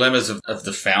of the dilemmas of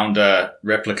the founder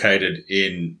replicated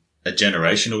in a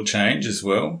generational change as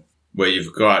well, where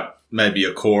you've got maybe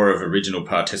a core of original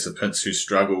participants who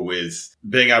struggle with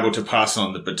being able to pass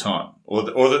on the baton, or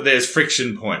that there's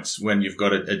friction points when you've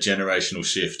got a generational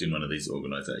shift in one of these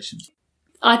organisations?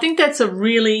 I think that's a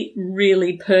really,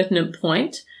 really pertinent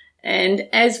point. And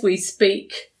as we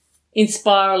speak,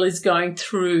 Inspiral is going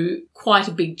through quite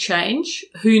a big change.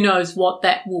 Who knows what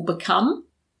that will become?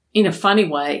 In a funny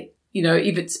way,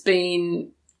 if it's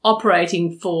been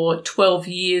operating for 12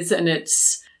 years and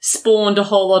it's spawned a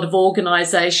whole lot of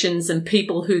organisations and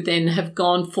people who then have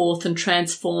gone forth and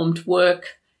transformed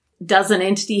work, does an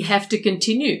entity have to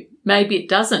continue? Maybe it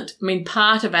doesn't. I mean,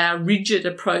 part of our rigid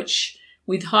approach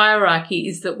with hierarchy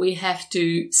is that we have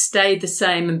to stay the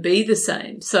same and be the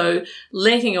same. So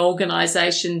letting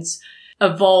organisations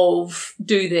evolve,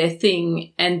 do their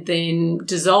thing, and then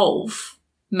dissolve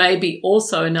may be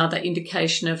also another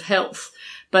indication of health.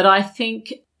 But I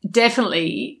think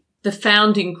definitely the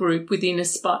founding group within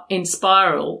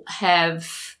Inspiral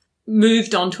have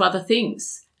moved on to other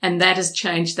things, and that has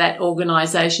changed that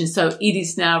organisation. So it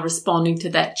is now responding to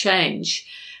that change.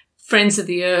 Friends of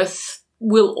the Earth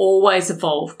will always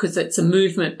evolve because it's a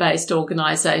movement-based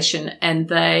organisation, and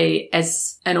they,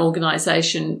 as an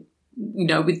organisation,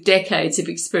 with decades of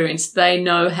experience, they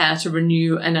know how to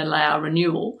renew and allow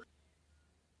renewal.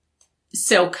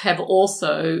 Selk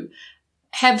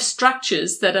have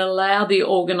structures that allow the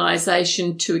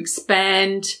organisation to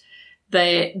expand.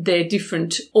 Their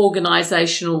different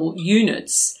organisational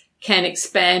units can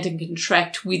expand and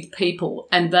contract with people,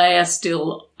 and they are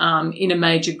still in a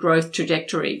major growth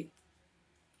trajectory.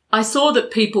 I saw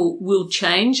that people will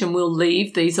change and will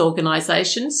leave these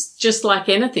organisations, just like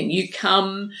anything.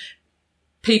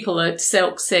 People at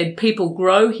Selk said people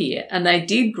grow here, and they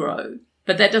did grow,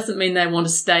 but that doesn't mean they want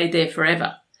to stay there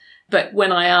forever. But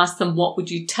when I asked them what would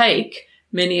you take,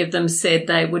 many of them said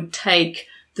they would take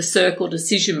the circle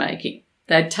decision-making.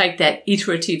 They'd take that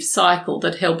iterative cycle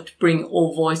that helped bring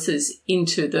all voices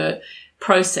into the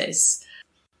process.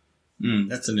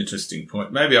 That's an interesting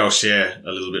point. Maybe I'll share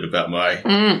a little bit about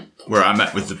where I'm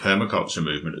at with the permaculture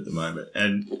movement at the moment.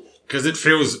 And because it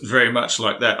feels very much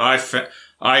like that.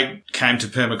 I came to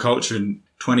permaculture in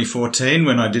 2014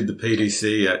 when I did the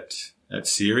PDC at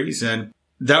Ceres, and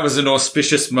that was an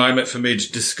auspicious moment for me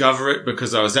to discover it,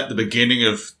 because I was at the beginning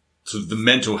of sort of the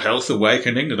mental health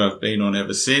awakening that I've been on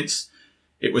ever since.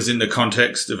 It was in the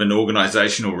context of an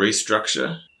organisational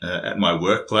restructure at my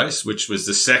workplace, which was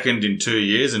the second in 2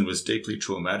 years and was deeply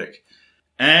traumatic.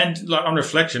 And on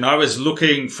reflection, I was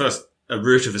looking for a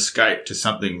route of escape to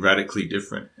something radically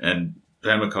different, and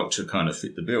permaculture kind of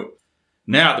fit the bill.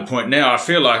 Now, at the point now, I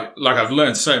feel like I've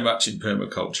learned so much in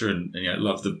permaculture and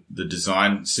love the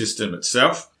design system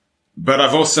itself. But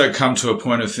I've also come to a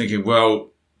point of thinking, well,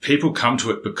 people come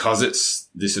to it because it's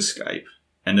this escape,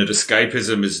 and that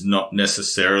escapism is not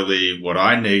necessarily what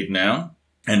I need now.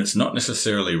 And it's not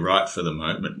necessarily right for the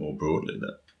moment more broadly.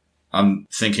 That I'm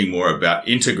thinking more about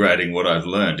integrating what I've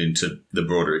learned into the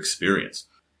broader experience.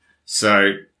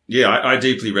 So, yeah, I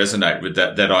deeply resonate with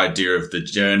that idea of the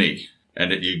journey,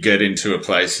 and that you get into a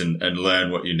place and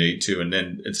learn what you need to, and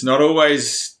then it's not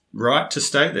always right to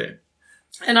stay there.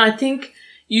 And I think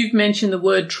you've mentioned the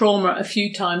word trauma a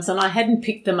few times, and I hadn't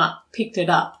picked it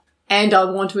up. And I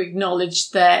want to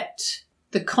acknowledge that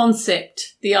the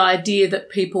concept, the idea that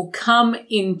people come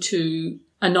into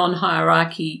a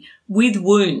non-hierarchy with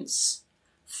wounds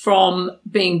from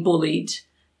being bullied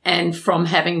and from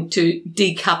having to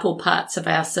decouple parts of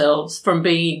ourselves, from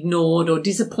being ignored or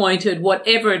disappointed,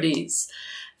 whatever it is,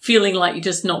 feeling like you're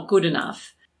just not good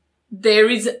enough. There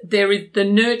is the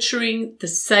nurturing, the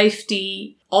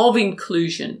safety of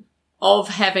inclusion, of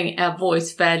having our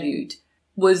voice valued,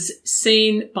 was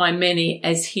seen by many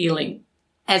as healing,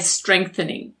 as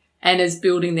strengthening, and as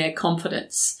building their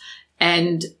confidence.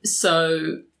 And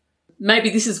so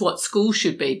maybe this is what school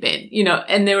should be, Ben,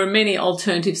 and there are many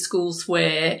alternative schools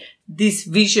where this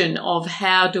vision of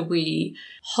how do we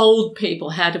hold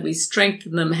people, how do we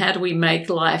strengthen them, how do we make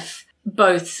life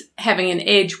both having an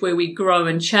edge where we grow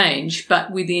and change,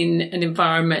 but within an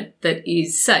environment that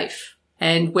is safe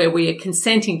and where we are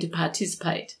consenting to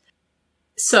participate.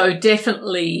 So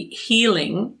definitely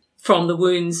healing from the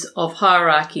wounds of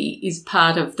hierarchy is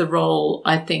part of the role,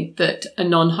 I think, that a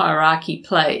non-hierarchy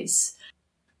plays.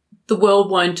 The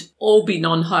world won't all be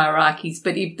non-hierarchies,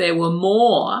 but if there were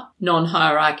more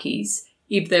non-hierarchies,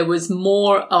 if there was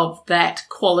more of that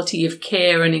quality of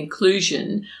care and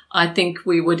inclusion, I think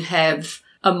we would have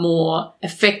a more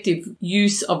effective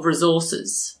use of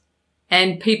resources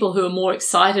and people who are more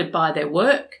excited by their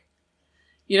work.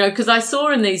 Because I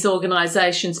saw in these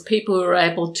organisations people who are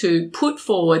able to put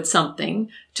forward something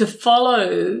to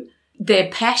follow their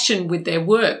passion with their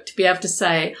work, to be able to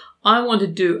say, I want to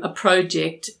do a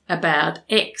project about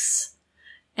X.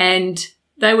 And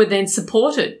they were then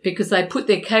supported because they put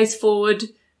their case forward,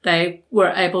 they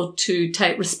were able to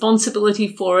take responsibility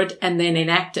for it and then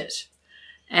enact it.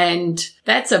 And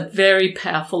that's a very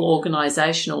powerful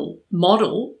organisational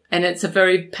model, and it's a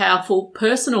very powerful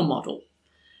personal model.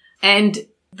 And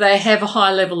they have a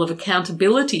high level of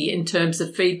accountability in terms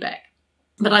of feedback.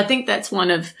 But I think that's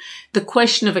the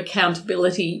question of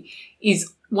accountability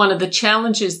is one of the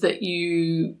challenges that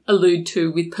you allude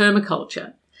to with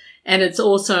permaculture. And it's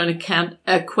also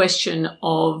a question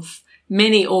of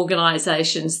many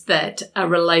organisations that are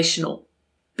relational,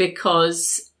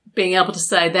 because being able to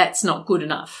say that's not good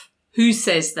enough. Who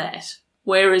says that?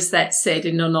 Where is that said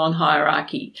in a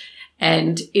non-hierarchy?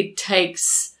 And it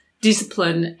takes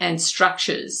discipline and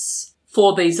structures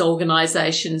for these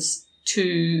organisations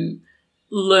to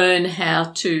learn how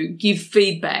to give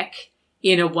feedback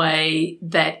in a way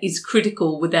that is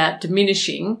critical without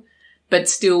diminishing, but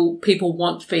still people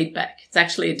want feedback. It's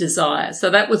actually a desire.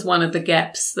 So that was one of the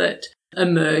gaps that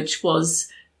emerged, was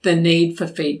the need for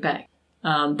feedback.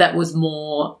 That was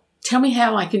more, tell me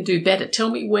how I can do better.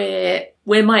 Tell me where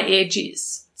my edge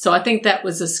is. So I think that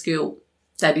was a skill.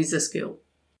 That is a skill.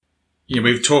 Yeah,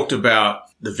 we've talked about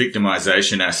the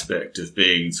victimization aspect of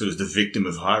being sort of the victim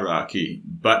of hierarchy,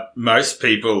 but most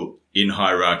people in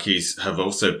hierarchies have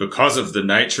also, because of the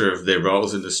nature of their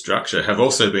roles in the structure, have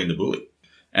also been the bully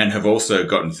and have also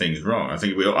gotten things wrong. I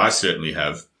think I certainly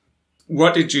have.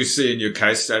 What did you see in your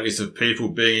case studies of people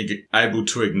being able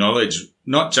to acknowledge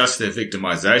not just their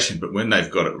victimization, but when they've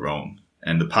got it wrong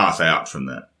and the path out from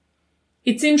that?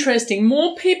 It's interesting.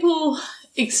 More people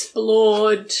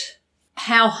explored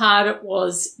how hard it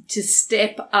was to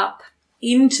step up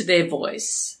into their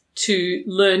voice, to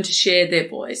learn to share their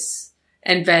voice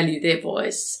and value their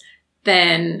voice,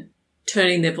 than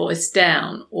turning their voice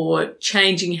down or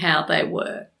changing how they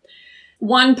were.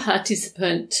 One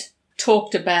participant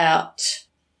talked about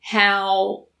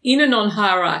how in a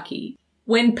non-hierarchy,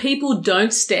 when people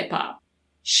don't step up,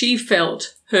 she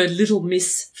felt her little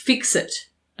miss fix-it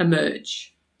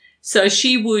emerge. So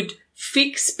she would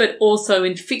fix, but also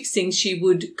in fixing, she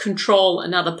would control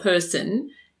another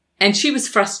person, and she was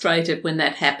frustrated when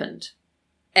that happened.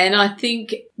 And I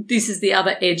think this is the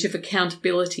other edge of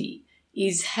accountability,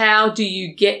 is how do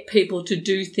you get people to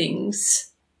do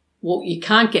things? Well, you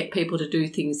can't get people to do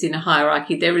things in a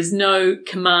hierarchy. There is no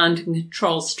command and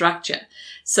control structure.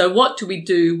 So what do we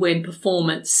do when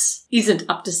performance isn't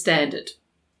up to standard?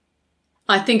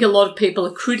 I think a lot of people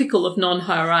are critical of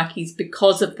non-hierarchies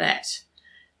because of that,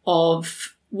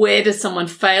 of where does someone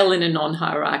fail in a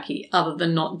non-hierarchy other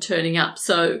than not turning up.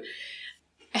 So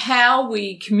how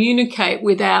we communicate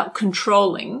without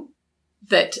controlling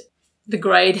that the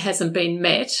grade hasn't been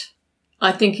met,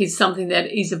 I think is something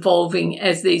that is evolving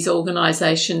as these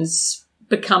organisations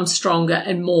become stronger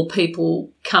and more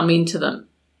people come into them.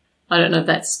 I don't know if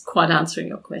that's quite answering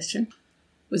your question.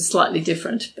 It was slightly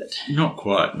different, but... Not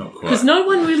quite. Because no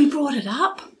one really brought it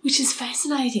up, which is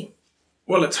fascinating.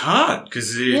 Well, it's hard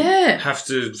because you have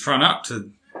to front up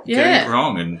to get it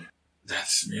wrong, and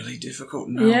that's really difficult.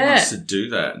 No one wants to do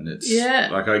that, and it's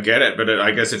like, I get it, but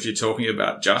I guess if you're talking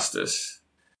about justice...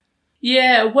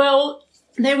 Yeah, well,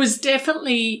 there was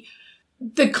definitely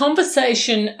the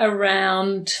conversation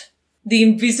around the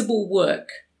invisible work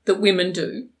that women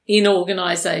do in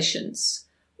organisations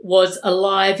was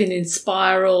alive in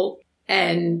Inspiral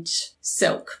and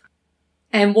Selk.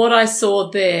 And what I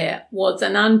saw there was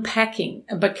an unpacking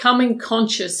and becoming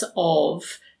conscious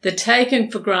of the taken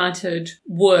for granted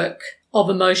work of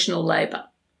emotional labour.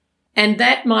 And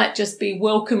that might just be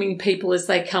welcoming people as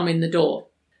they come in the door.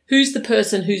 Who's the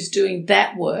person who's doing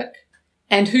that work,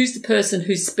 and who's the person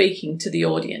who's speaking to the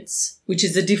audience, which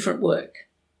is a different work.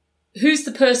 who's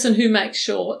the person who makes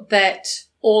sure that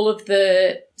all of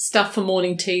the stuff for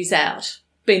morning tea's out,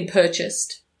 been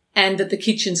purchased, and that the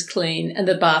kitchen's clean and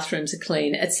the bathrooms are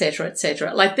clean, etc.,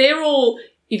 etc. Like, they're all,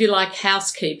 if you like,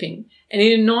 housekeeping. And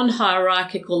in a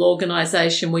non-hierarchical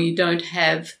organisation where you don't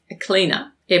have a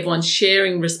cleaner, everyone's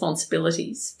sharing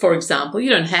responsibilities. For example, you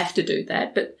don't have to do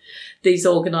that, but these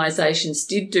organisations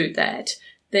did do that.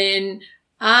 Then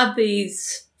are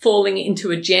these falling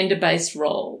into a gender-based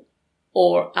role?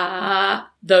 Or are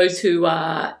those who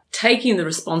are taking the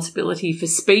responsibility for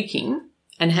speaking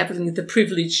and having the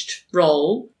privileged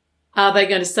role, are they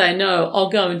going to say, no, I'll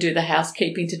go and do the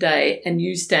housekeeping today and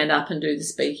you stand up and do the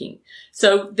speaking?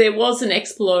 So there was an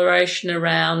exploration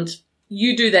around,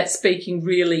 you do that speaking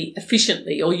really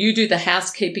efficiently, or you do the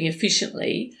housekeeping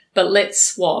efficiently, but let's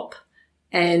swap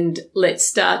and let's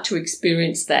start to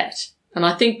experience that. And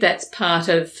I think that's part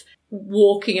of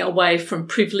walking away from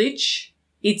privilege.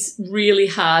 It's really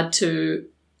hard to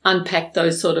unpack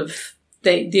those sort of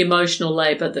the emotional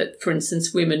labour that, for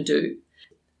instance, women do.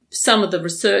 Some of the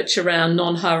research around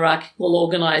non-hierarchical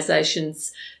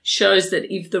organisations shows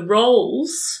that if the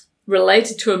roles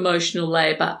related to emotional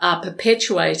labour are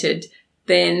perpetuated,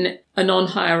 then a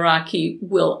non-hierarchy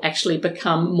will actually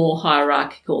become more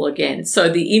hierarchical again. So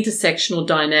the intersectional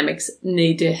dynamics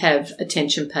need to have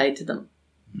attention paid to them.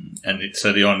 And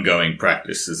so the ongoing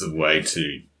practice is a way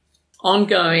to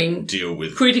ongoing deal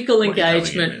with critical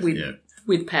engagement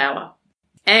with power.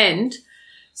 And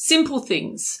simple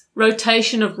things,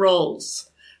 rotation of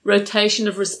roles, rotation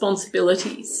of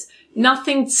responsibilities,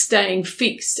 nothing staying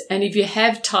fixed. And if you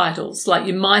have titles, like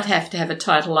you might have to have a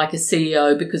title like a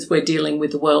CEO because we're dealing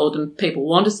with the world and people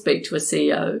want to speak to a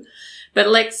CEO, but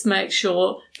let's make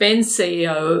sure Ben's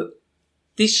CEO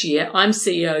this year, I'm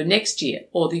CEO next year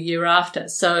or the year after,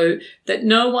 so that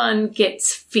no one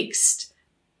gets fixed.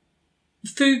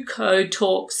 Foucault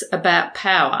talks about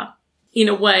power in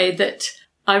a way that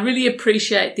I really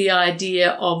appreciate the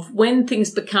idea of when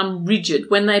things become rigid,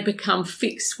 when they become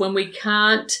fixed, when we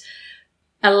can't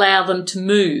allow them to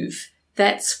move,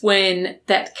 that's when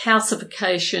that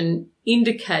calcification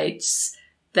indicates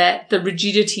that the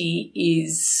rigidity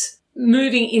is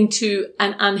moving into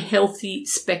an unhealthy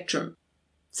spectrum.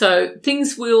 So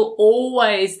things will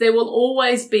always, there will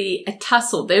always be a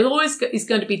tussle. There always is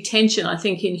going to be tension, I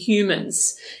think, in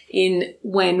humans in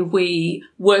when we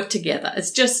work together. It's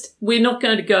just, we're not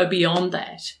going to go beyond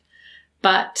that.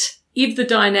 But if the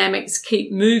dynamics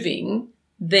keep moving,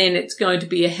 then it's going to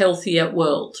be a healthier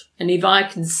world. And if I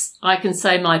can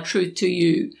say my truth to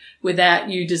you without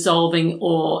you dissolving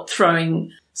or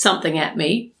throwing something at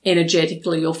me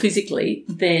energetically or physically,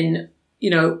 then, you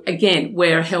know, again,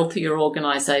 we're a healthier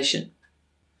organisation.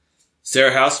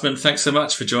 Sarah Houseman, thanks so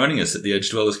much for joining us at the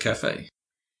Edge Dwellers Cafe.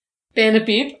 Ben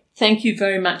Habib, thank you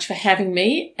very much for having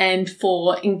me and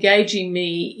for engaging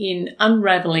me in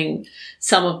unravelling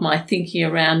some of my thinking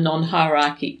around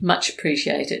non-hierarchy. Much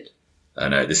appreciated. I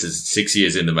know, this is 6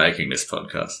 years in the making, this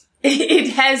podcast.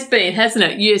 It has been, hasn't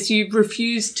it? Yes, you've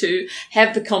refused to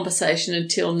have the conversation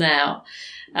until now.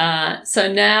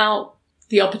 So now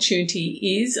the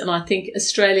opportunity is, and I think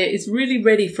Australia is really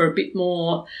ready for a bit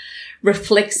more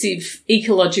reflexive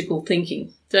ecological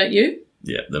thinking, don't you?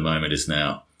 Yeah, the moment is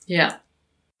now. Yeah.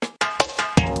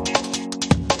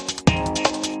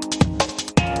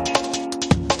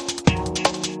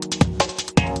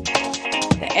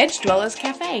 The Edge Dwellers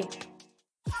Cafe.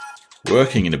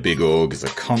 Working in a big org is a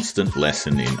constant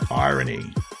lesson in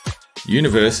irony.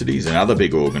 Universities and other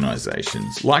big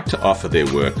organisations like to offer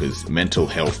their workers mental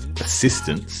health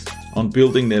assistance on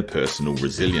building their personal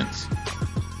resilience.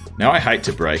 Now, I hate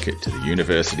to break it to the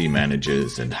university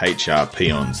managers and HR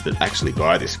peons that actually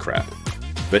buy this crap,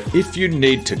 but if you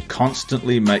need to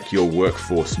constantly make your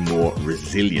workforce more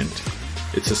resilient,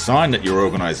 it's a sign that your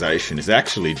organisation is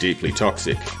actually deeply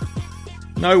toxic.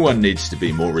 No one needs to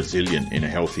be more resilient in a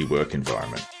healthy work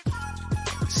environment.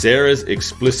 Sarah's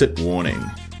explicit warning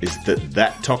is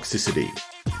that toxicity,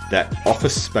 that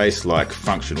office space-like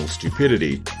functional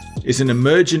stupidity, is an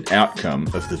emergent outcome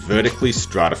of the vertically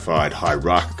stratified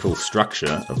hierarchical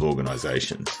structure of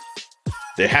organisations.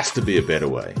 There has to be a better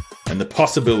way, and the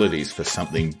possibilities for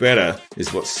something better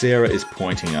is what Sarah is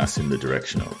pointing us in the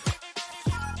direction of.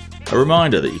 A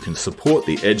reminder that you can support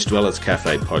the Edge Dwellers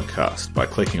Cafe podcast by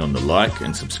clicking on the like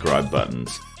and subscribe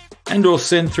buttons, and or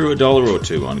send through $1 or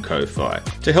 $2 on Ko-Fi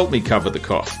to help me cover the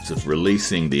costs of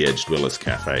releasing the Edge Dwellers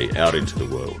Cafe out into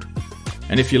the world.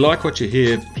 And if you like what you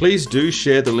hear, please do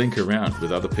share the link around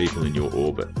with other people in your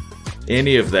orbit.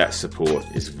 Any of that support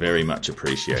is very much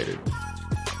appreciated.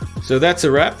 So that's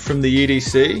a wrap from the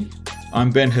EDC.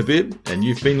 I'm Ben Habib, and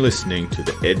you've been listening to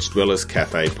the Edge Dwellers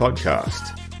Cafe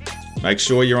podcast. Make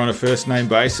sure you're on a first name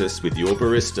basis with your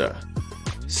barista.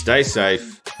 Stay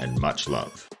safe and much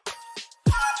love.